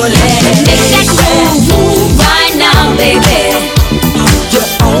 So let's make that move right now, baby. You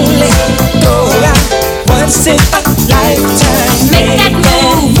only go around once in a lifetime. Make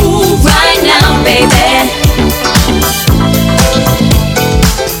that move right now, baby.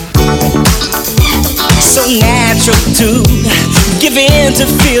 So natural to give in to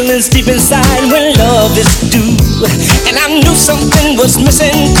feelings deep inside when love is due. And I knew something was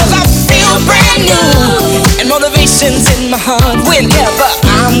missing, cause I feel brand new. And motivation's in my heart whenever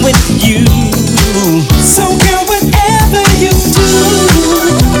I'm with you. So girl, whatever you do,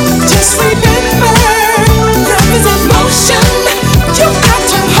 just remember, love is emotion. You got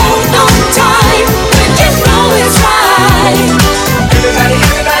to hold on tight when you know it's right. Everybody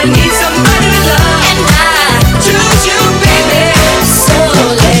needs somebody to love. And I choose you, baby. So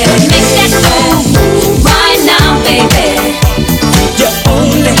let's make that move right now, baby. You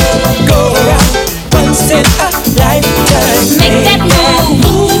only go around once in a lifetime. Make that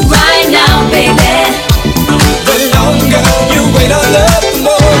move right now, baby. The longer you wait on love, the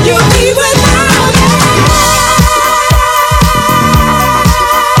more you'll be without it.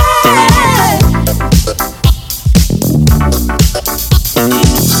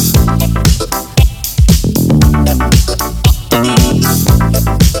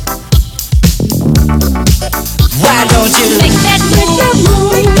 Why don't you make that move?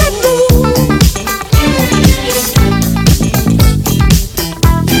 Make that move.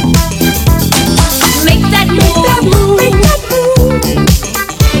 Make that move. Make that move.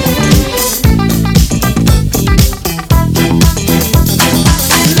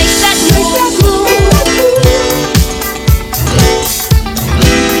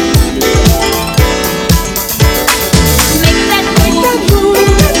 Make that move.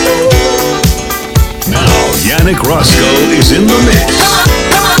 Make that move. Now, Yannick Rosco is in the mix.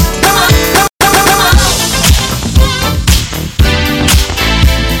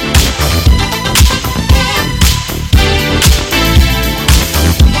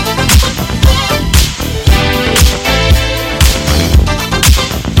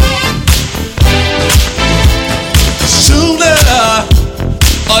 Sooner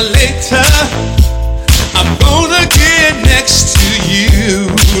or later, I'm gonna get next to you.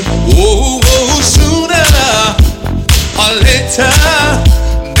 Oh, sooner or later,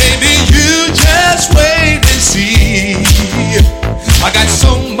 baby, you just wait and see. I got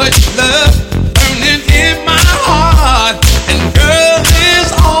so much love burning in my heart, and girl,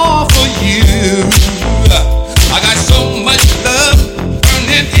 it's all for you. I got so much love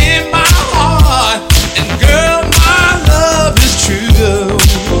burning in my heart, and girl, my love is true.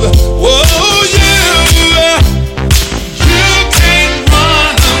 Whoa, you can't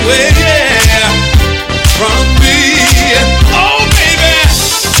run away from me. Oh, baby,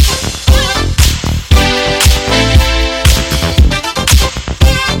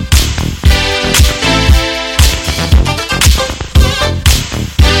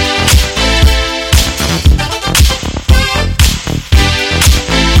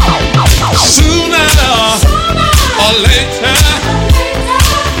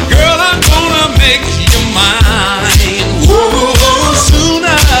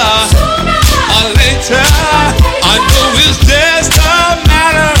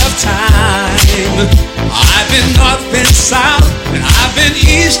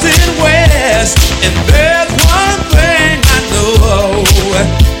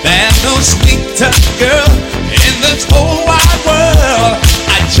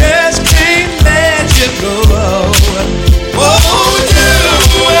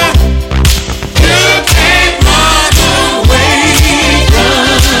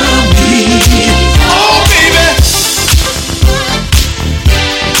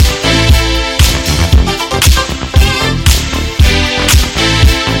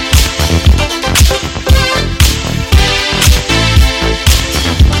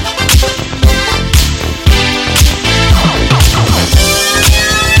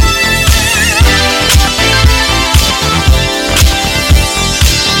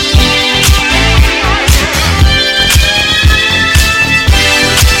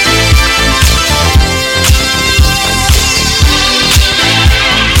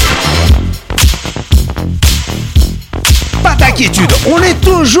 On est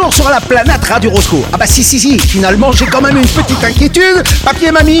toujours sur la planète Radio Rosco. Ah bah si, finalement j'ai quand même une petite inquiétude. Papy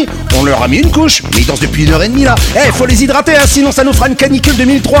et mamie, on leur a mis une couche, mais ils dansent depuis 1h30 là. Faut les hydrater, hein, sinon ça nous fera une canicule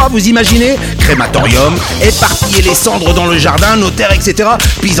 2003, vous imaginez? Crématorium, éparpiller les cendres dans le jardin, notaire, etc.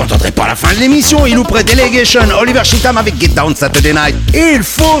 Puis ils entendraient pas la fin de l'émission, ils loueraient Delegation, Oliver Cheatham avec Get Down Saturday Night. Il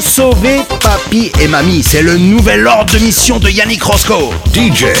faut sauver papy et mamie, c'est le nouvel ordre de mission de Yannick Rosco.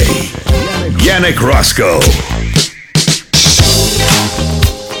 DJ Yannick Rosco.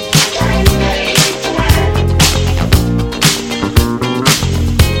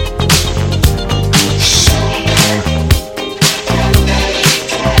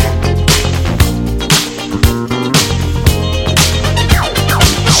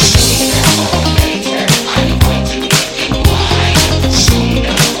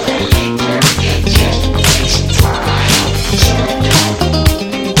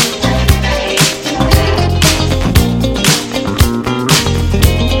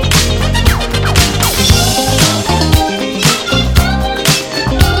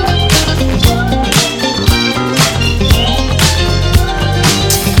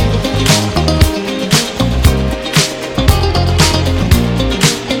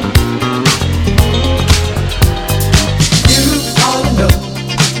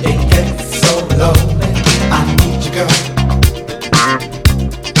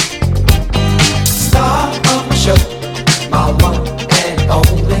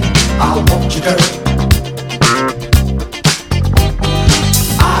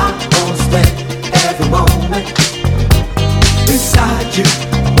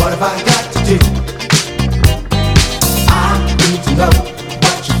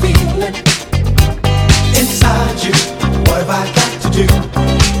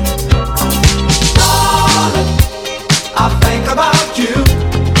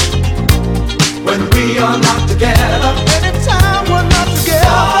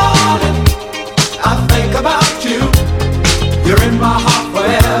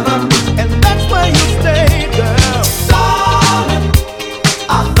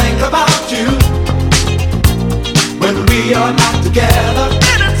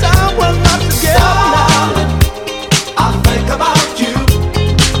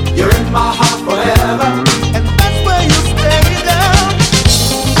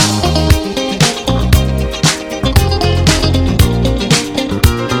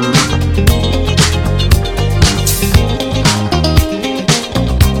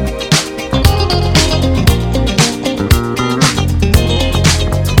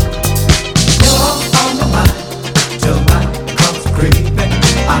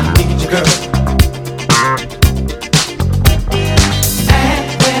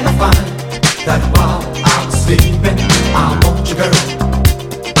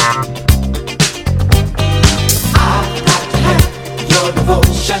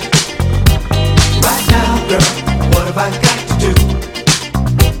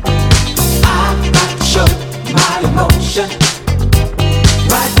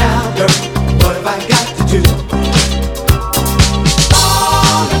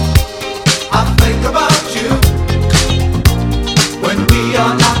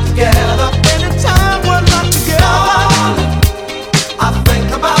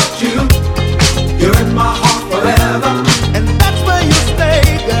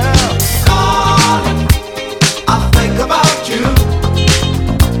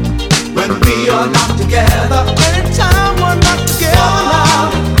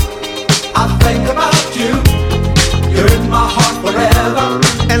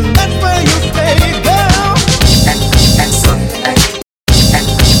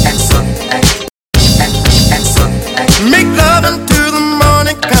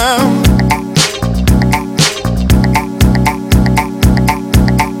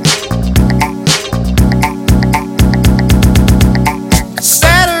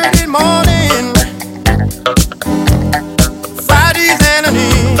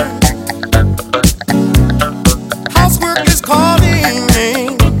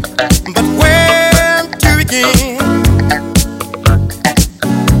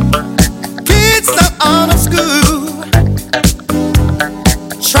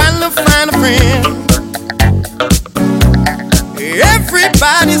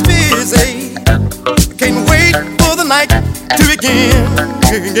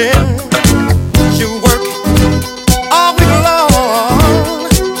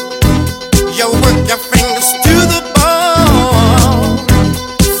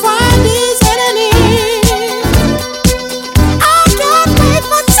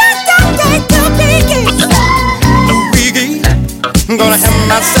 Gonna have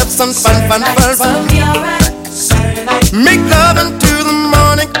myself some fun. Make love until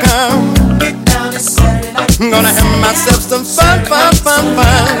Gonna have myself some fun, fun, fun,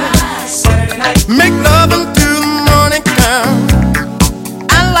 fun. Make love until the morning come.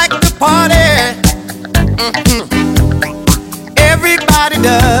 I like to party. Everybody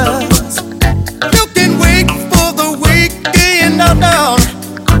does. You can wait for the weekend, no,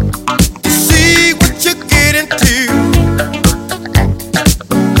 to see what you get into.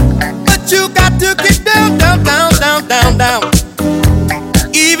 But you got to get down, down, down, down, down, down.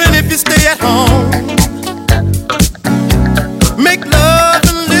 Even if you stay at home. Make love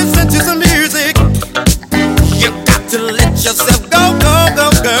and listen to some music. You got to let yourself go, go,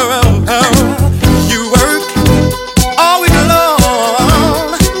 go, girl. You work all week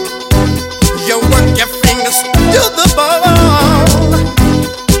long. You work your fingers to the bone.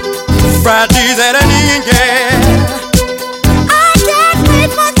 Fridays at an end, yeah. I can't wait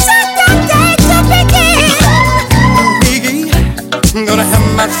for Saturday to begin. I'm gonna have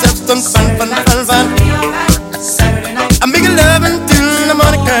myself some fun, fun, fun, fun. I'm making love until the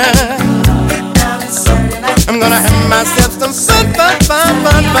morning comes. I'm gonna have myself some fun, fun, fun,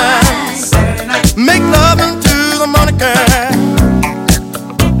 fun, fun. Make love until the morning comes.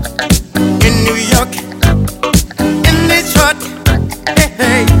 In New York, in Detroit, hey,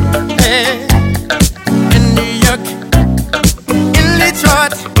 hey, hey. In New York, in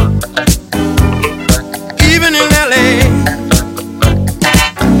Detroit, even in LA.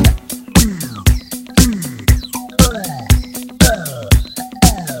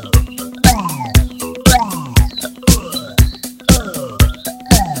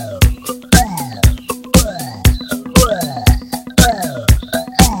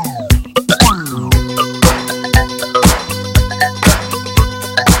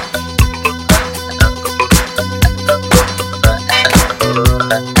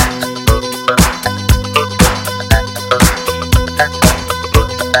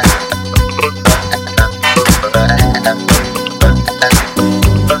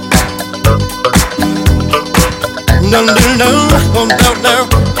 No, no, no, no, no, no.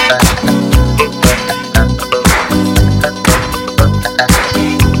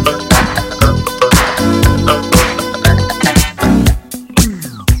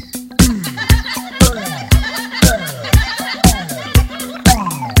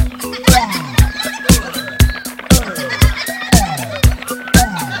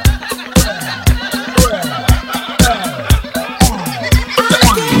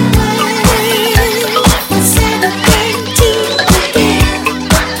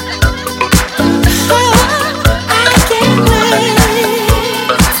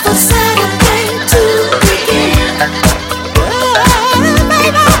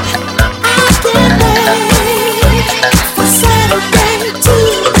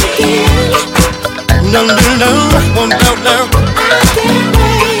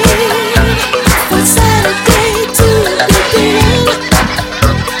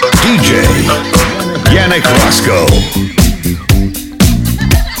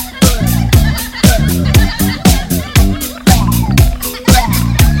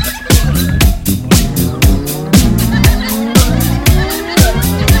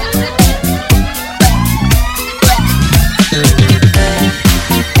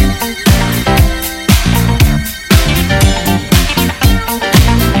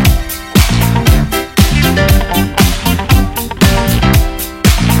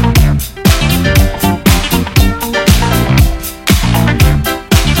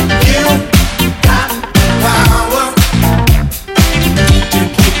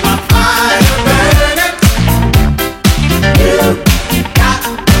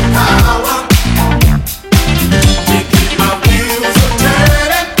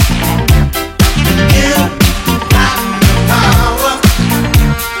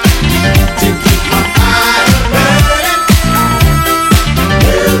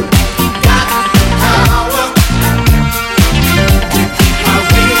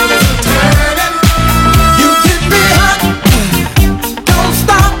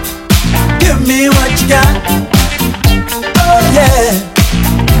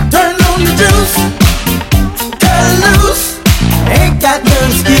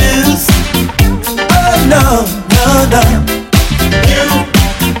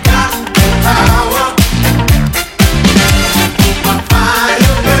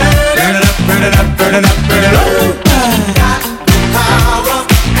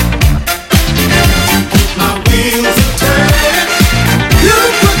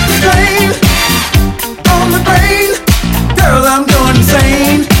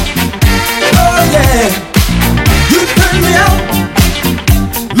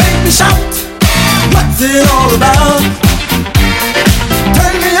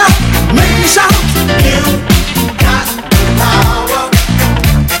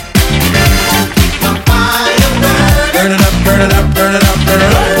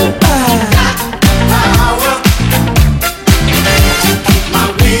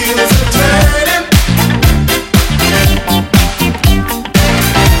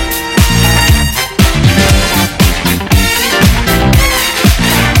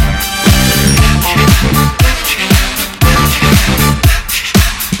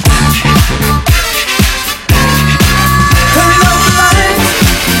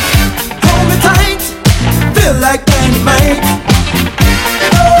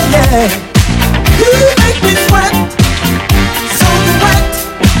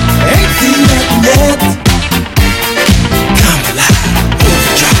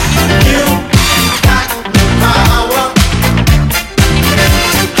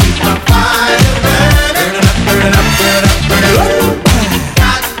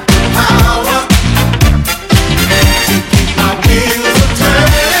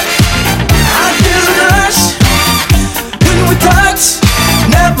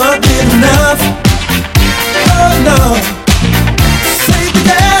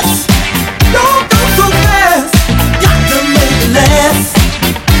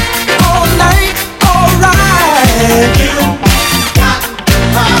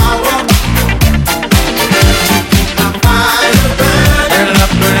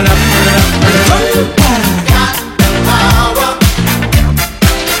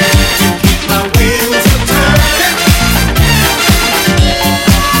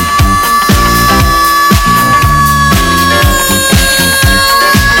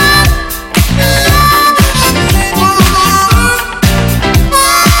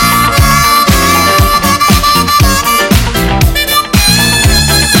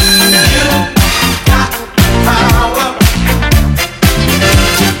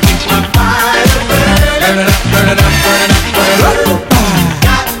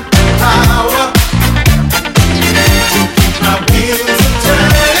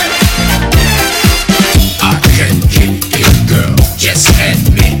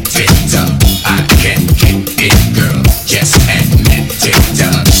 admit it. I can get it, girl. Just admit it.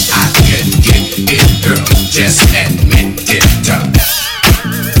 I can get it, girl. Just admit it.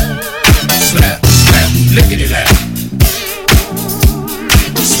 Slap, slap, lickety lap.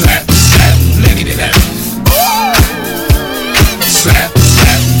 Slap, slap, lickety lap. Slap,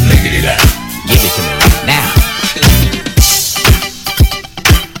 slap, lickety lap. Give it to me right now.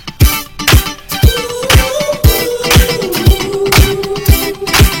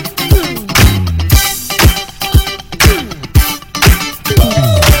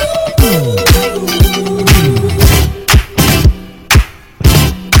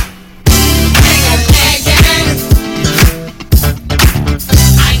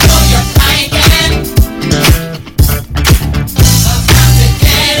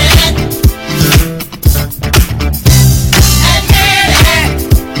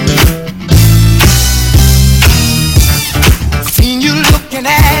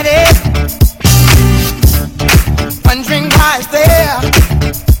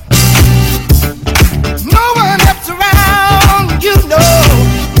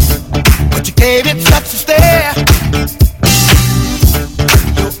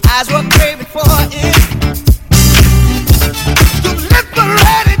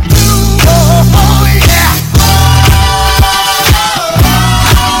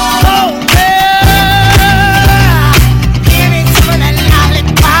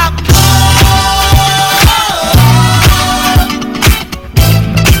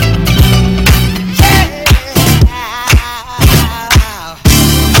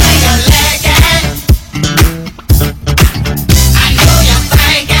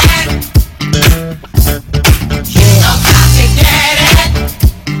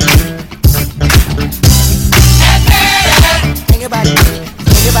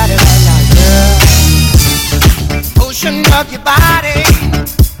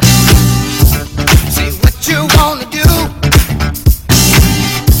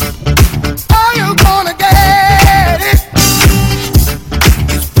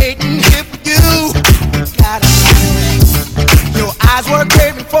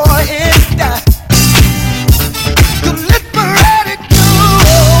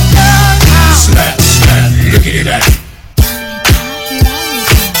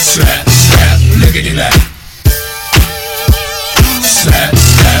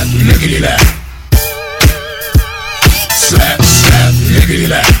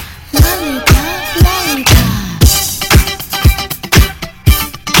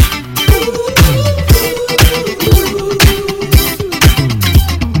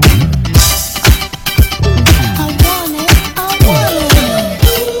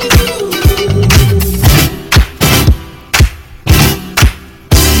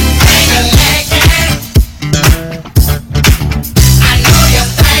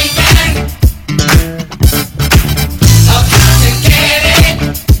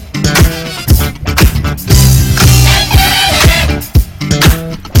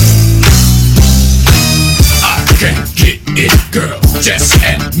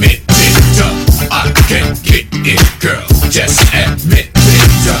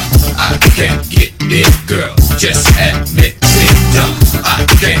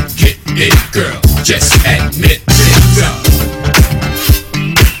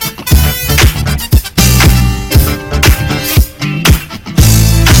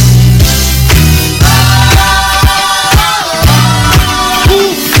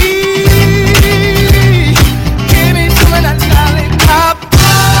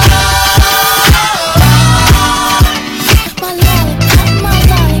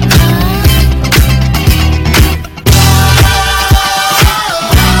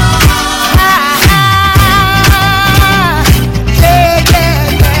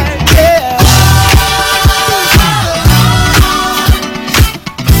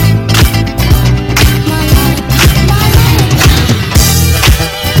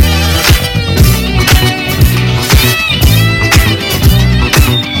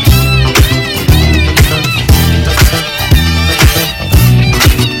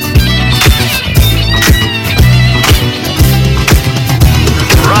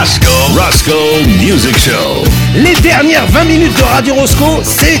 Rosco Music Show. Les dernières 20 minutes de Radio Rosco,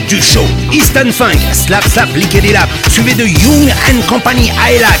 c'est du show. Eastern Funk, Slap Slap Lickety Lap, suivi de Young and Company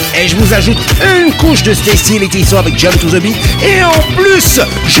Highlight. Et je vous ajoute une couche de Stacy Letiso avec Jump to the Beat. Et en plus,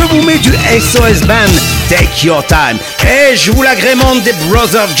 je vous mets du SOS Band, Take Your Time. Et je vous l'agrémente des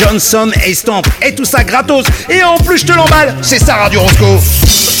Brothers Johnson et Stomp. Et tout ça gratos. Et en plus, je te l'emballe. C'est ça Radio Rosco.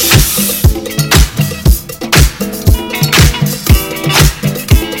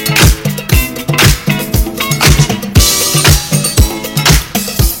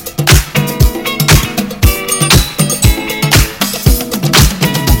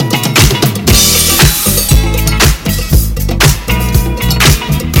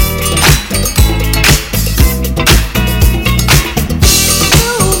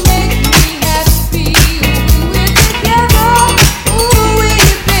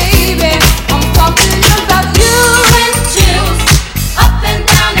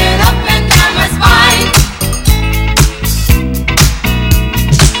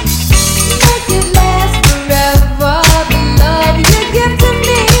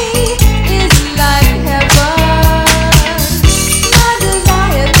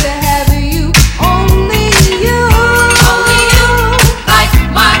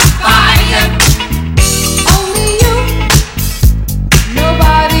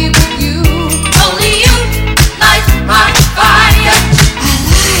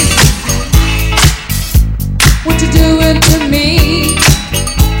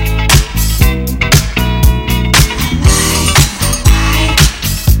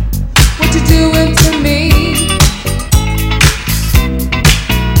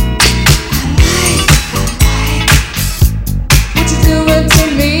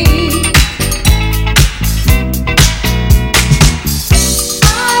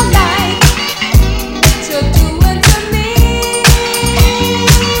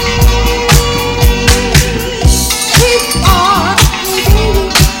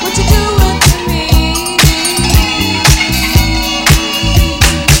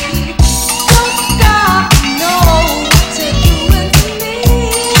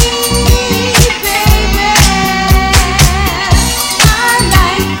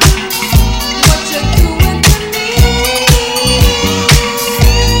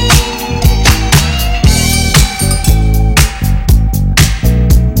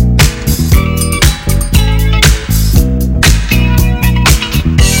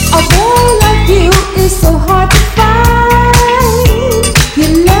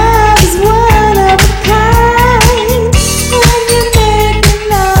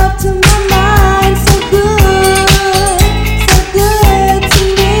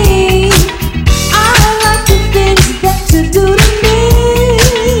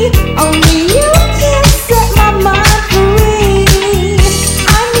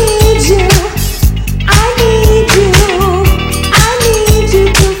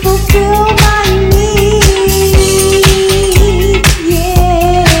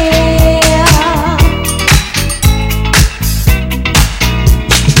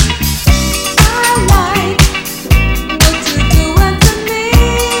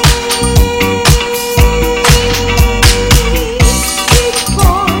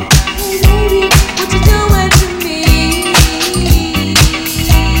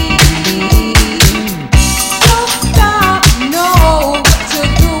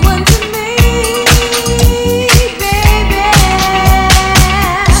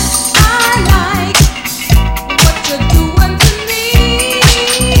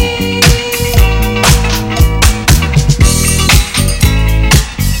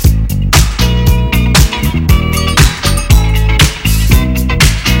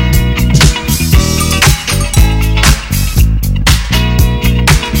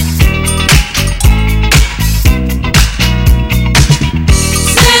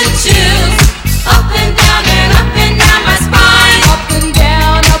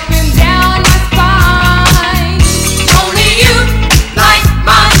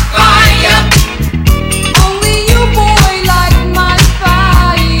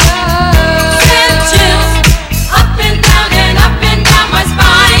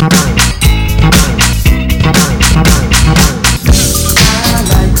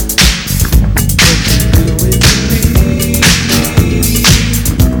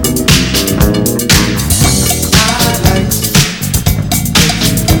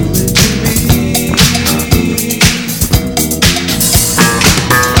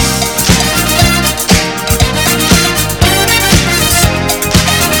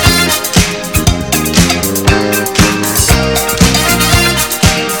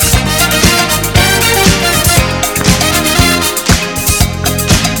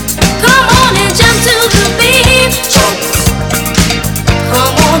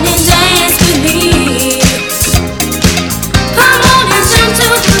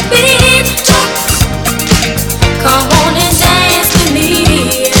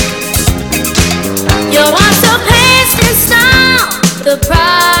 The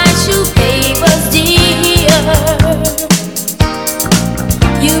price you paid was dear.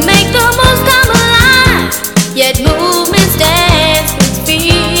 You make the most of a life, yet movements dance with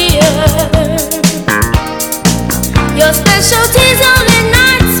fear. Your specialty's only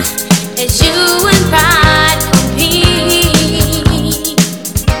nights as you and pride compete.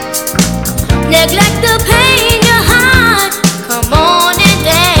 Neglect the pain you hide. Come on and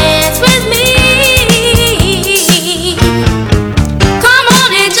dance with me. Come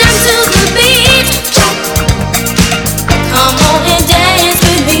on and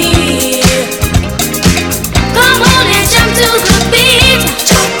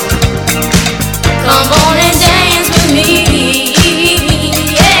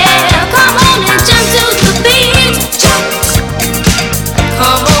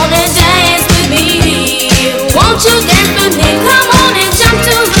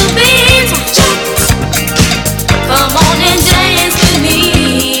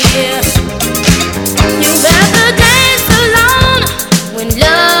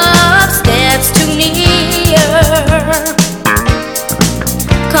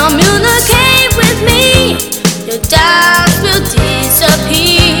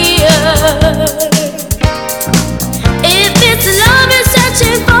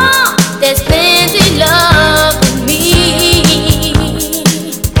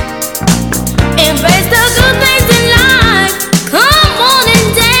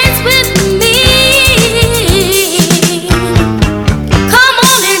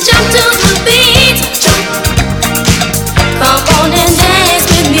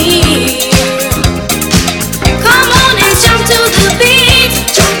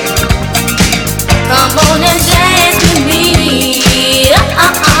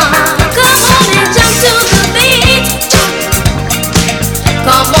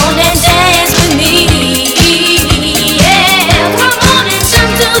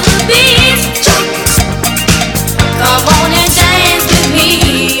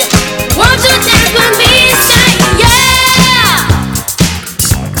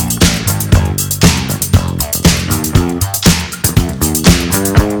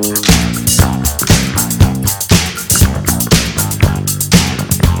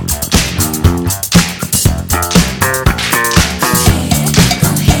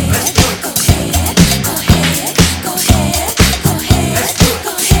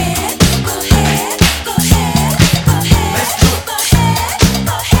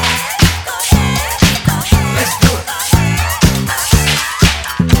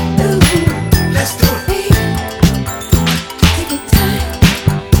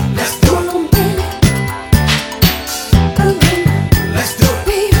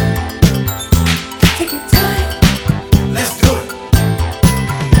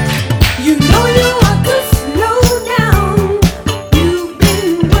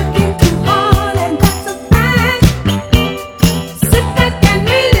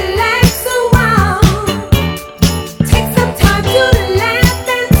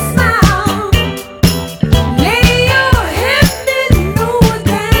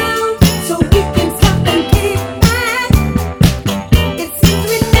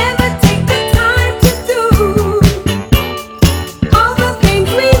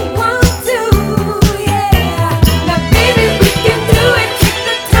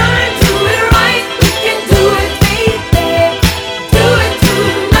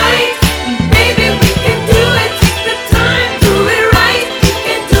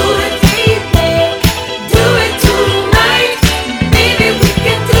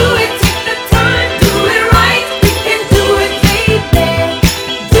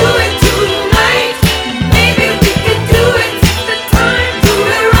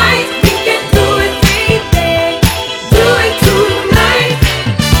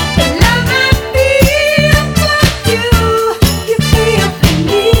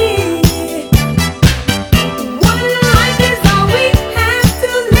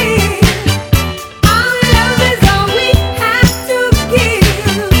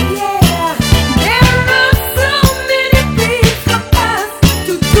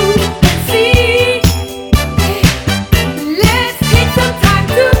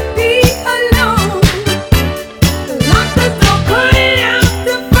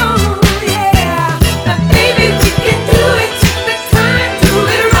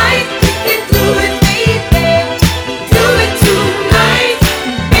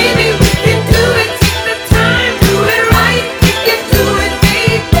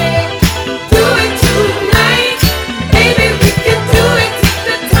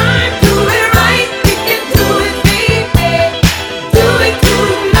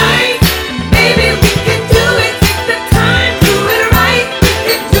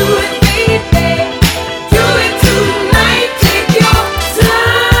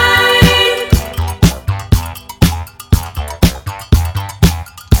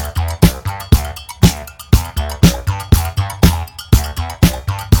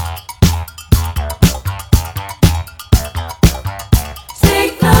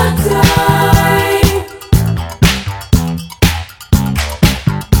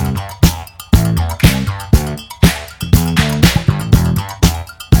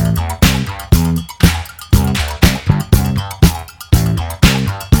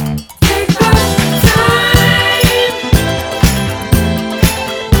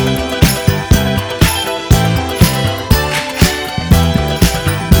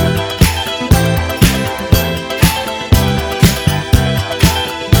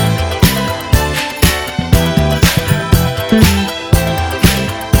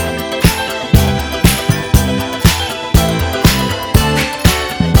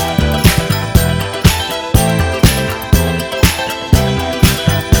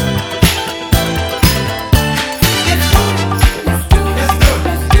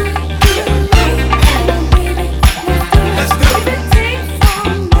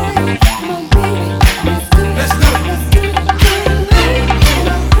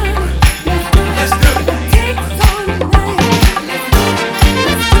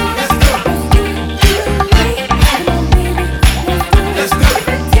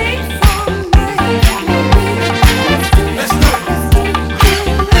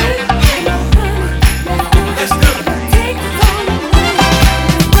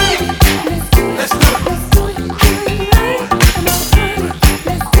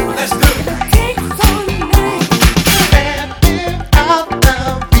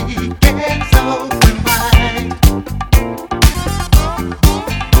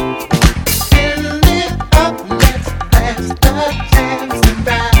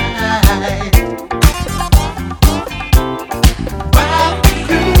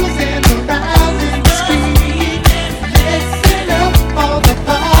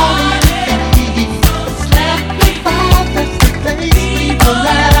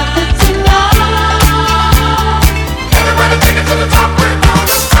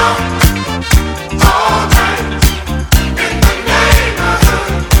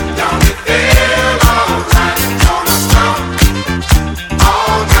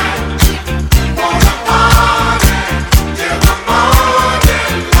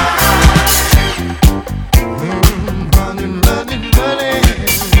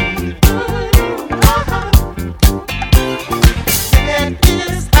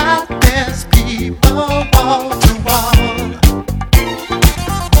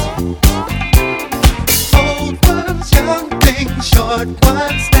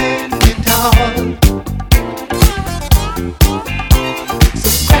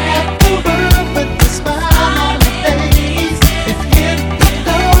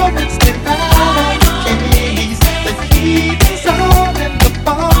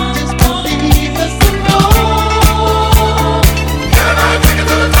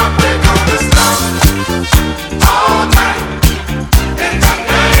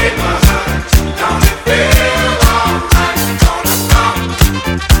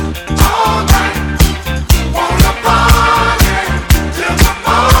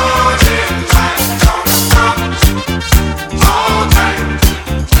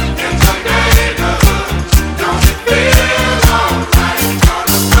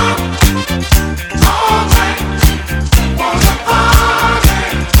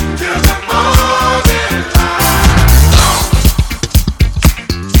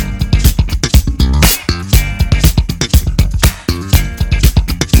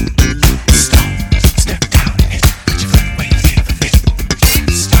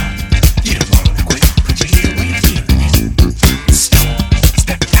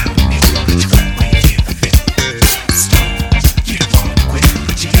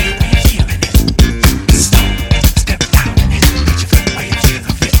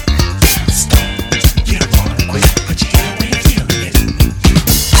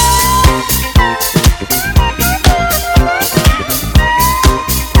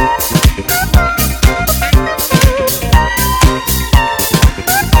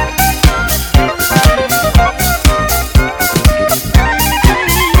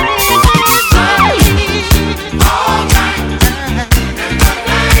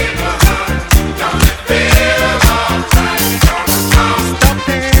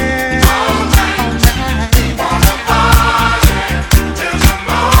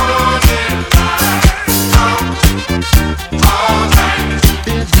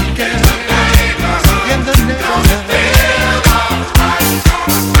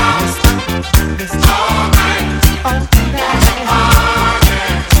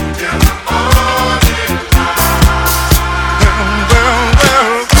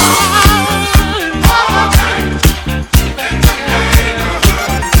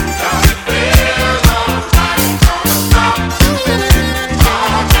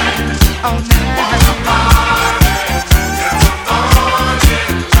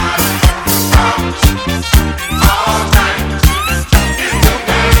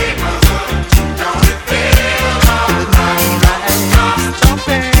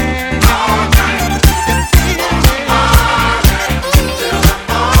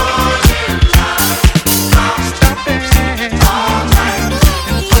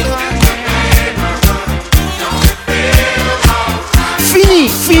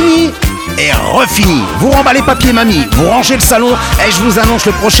Refini. Vous remballez papier mamie, vous rangez le salon et je vous annonce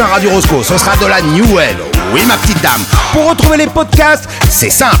le prochain Radio Rosco. Ce sera de la New Wave. Oui, ma petite dame. Pour retrouver les podcasts, c'est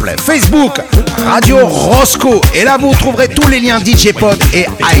simple. Facebook, Radio Rosco. Et là, vous trouverez tous les liens DJ Pod et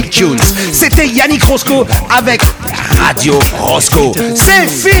iTunes. C'était Yannick Rosco avec Radio Rosco. C'est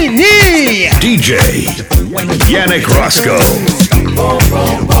fini! DJ Yannick Rosco.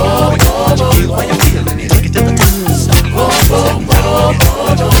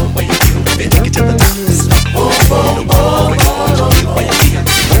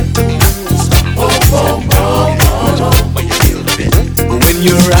 When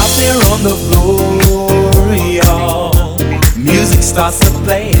you're out there on the floor, y'all, music starts to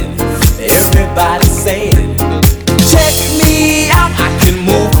play. Everybody saying, check me out. I can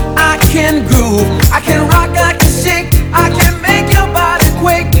move, I can groove, I can rock, I can shake, I can make your body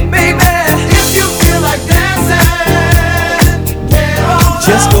quake, baby. If you feel like dancing, get on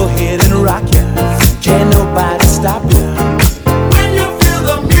just up. Go ahead and rock ya. Can't nobody stop ya. When you feel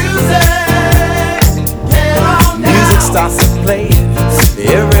the music, get on down. Music starts to play.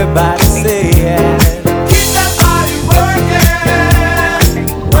 Everybody say yeah. Keep that body working,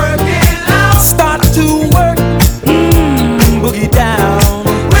 working out. Start to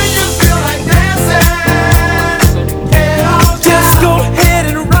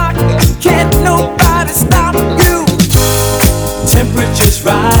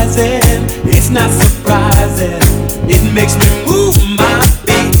rising. It's not surprising. It makes me move my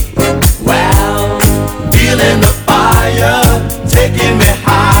feet. Wow, feeling the fire, taking me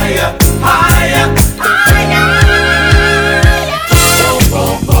higher, higher, higher.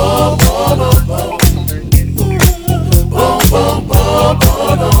 Boom, boom, boom, boom, boom, boom, boom, boom,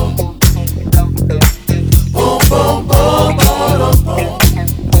 boom, boom. Boom, boom, boom, boom, boom.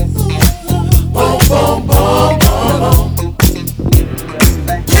 Boom, boom, boom, boom, boom.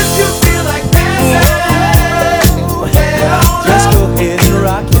 If you feel like dancing, head on just go ahead and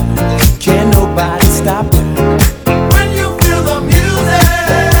rock it. Can't nobody stop it. When you feel the music,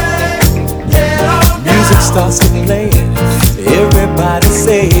 get on down. Music starts to play, everybody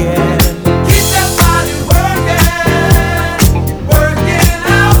saying, keep that body working, working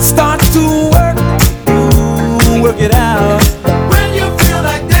out. Start to work, work it out. When you feel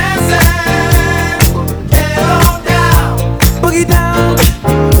like dancing, get on down. Boogie down,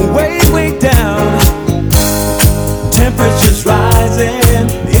 way, way down. Temperature's rising,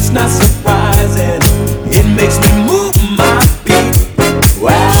 it's not surprising. It makes me move my feet.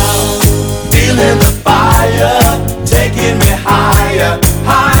 Wow, feeling the fire, taking me higher,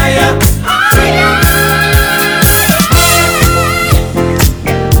 higher, higher.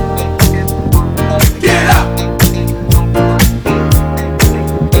 Get up.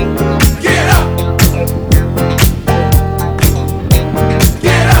 Get up.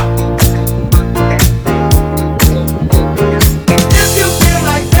 Get up. If you feel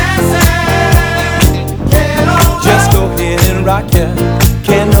like dancing, get on. Just go ahead and rock ya.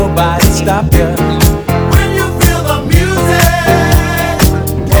 Can't nobody stop ya. When you feel the music,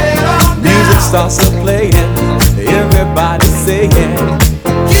 get on down. Music starts to playing, everybody saying,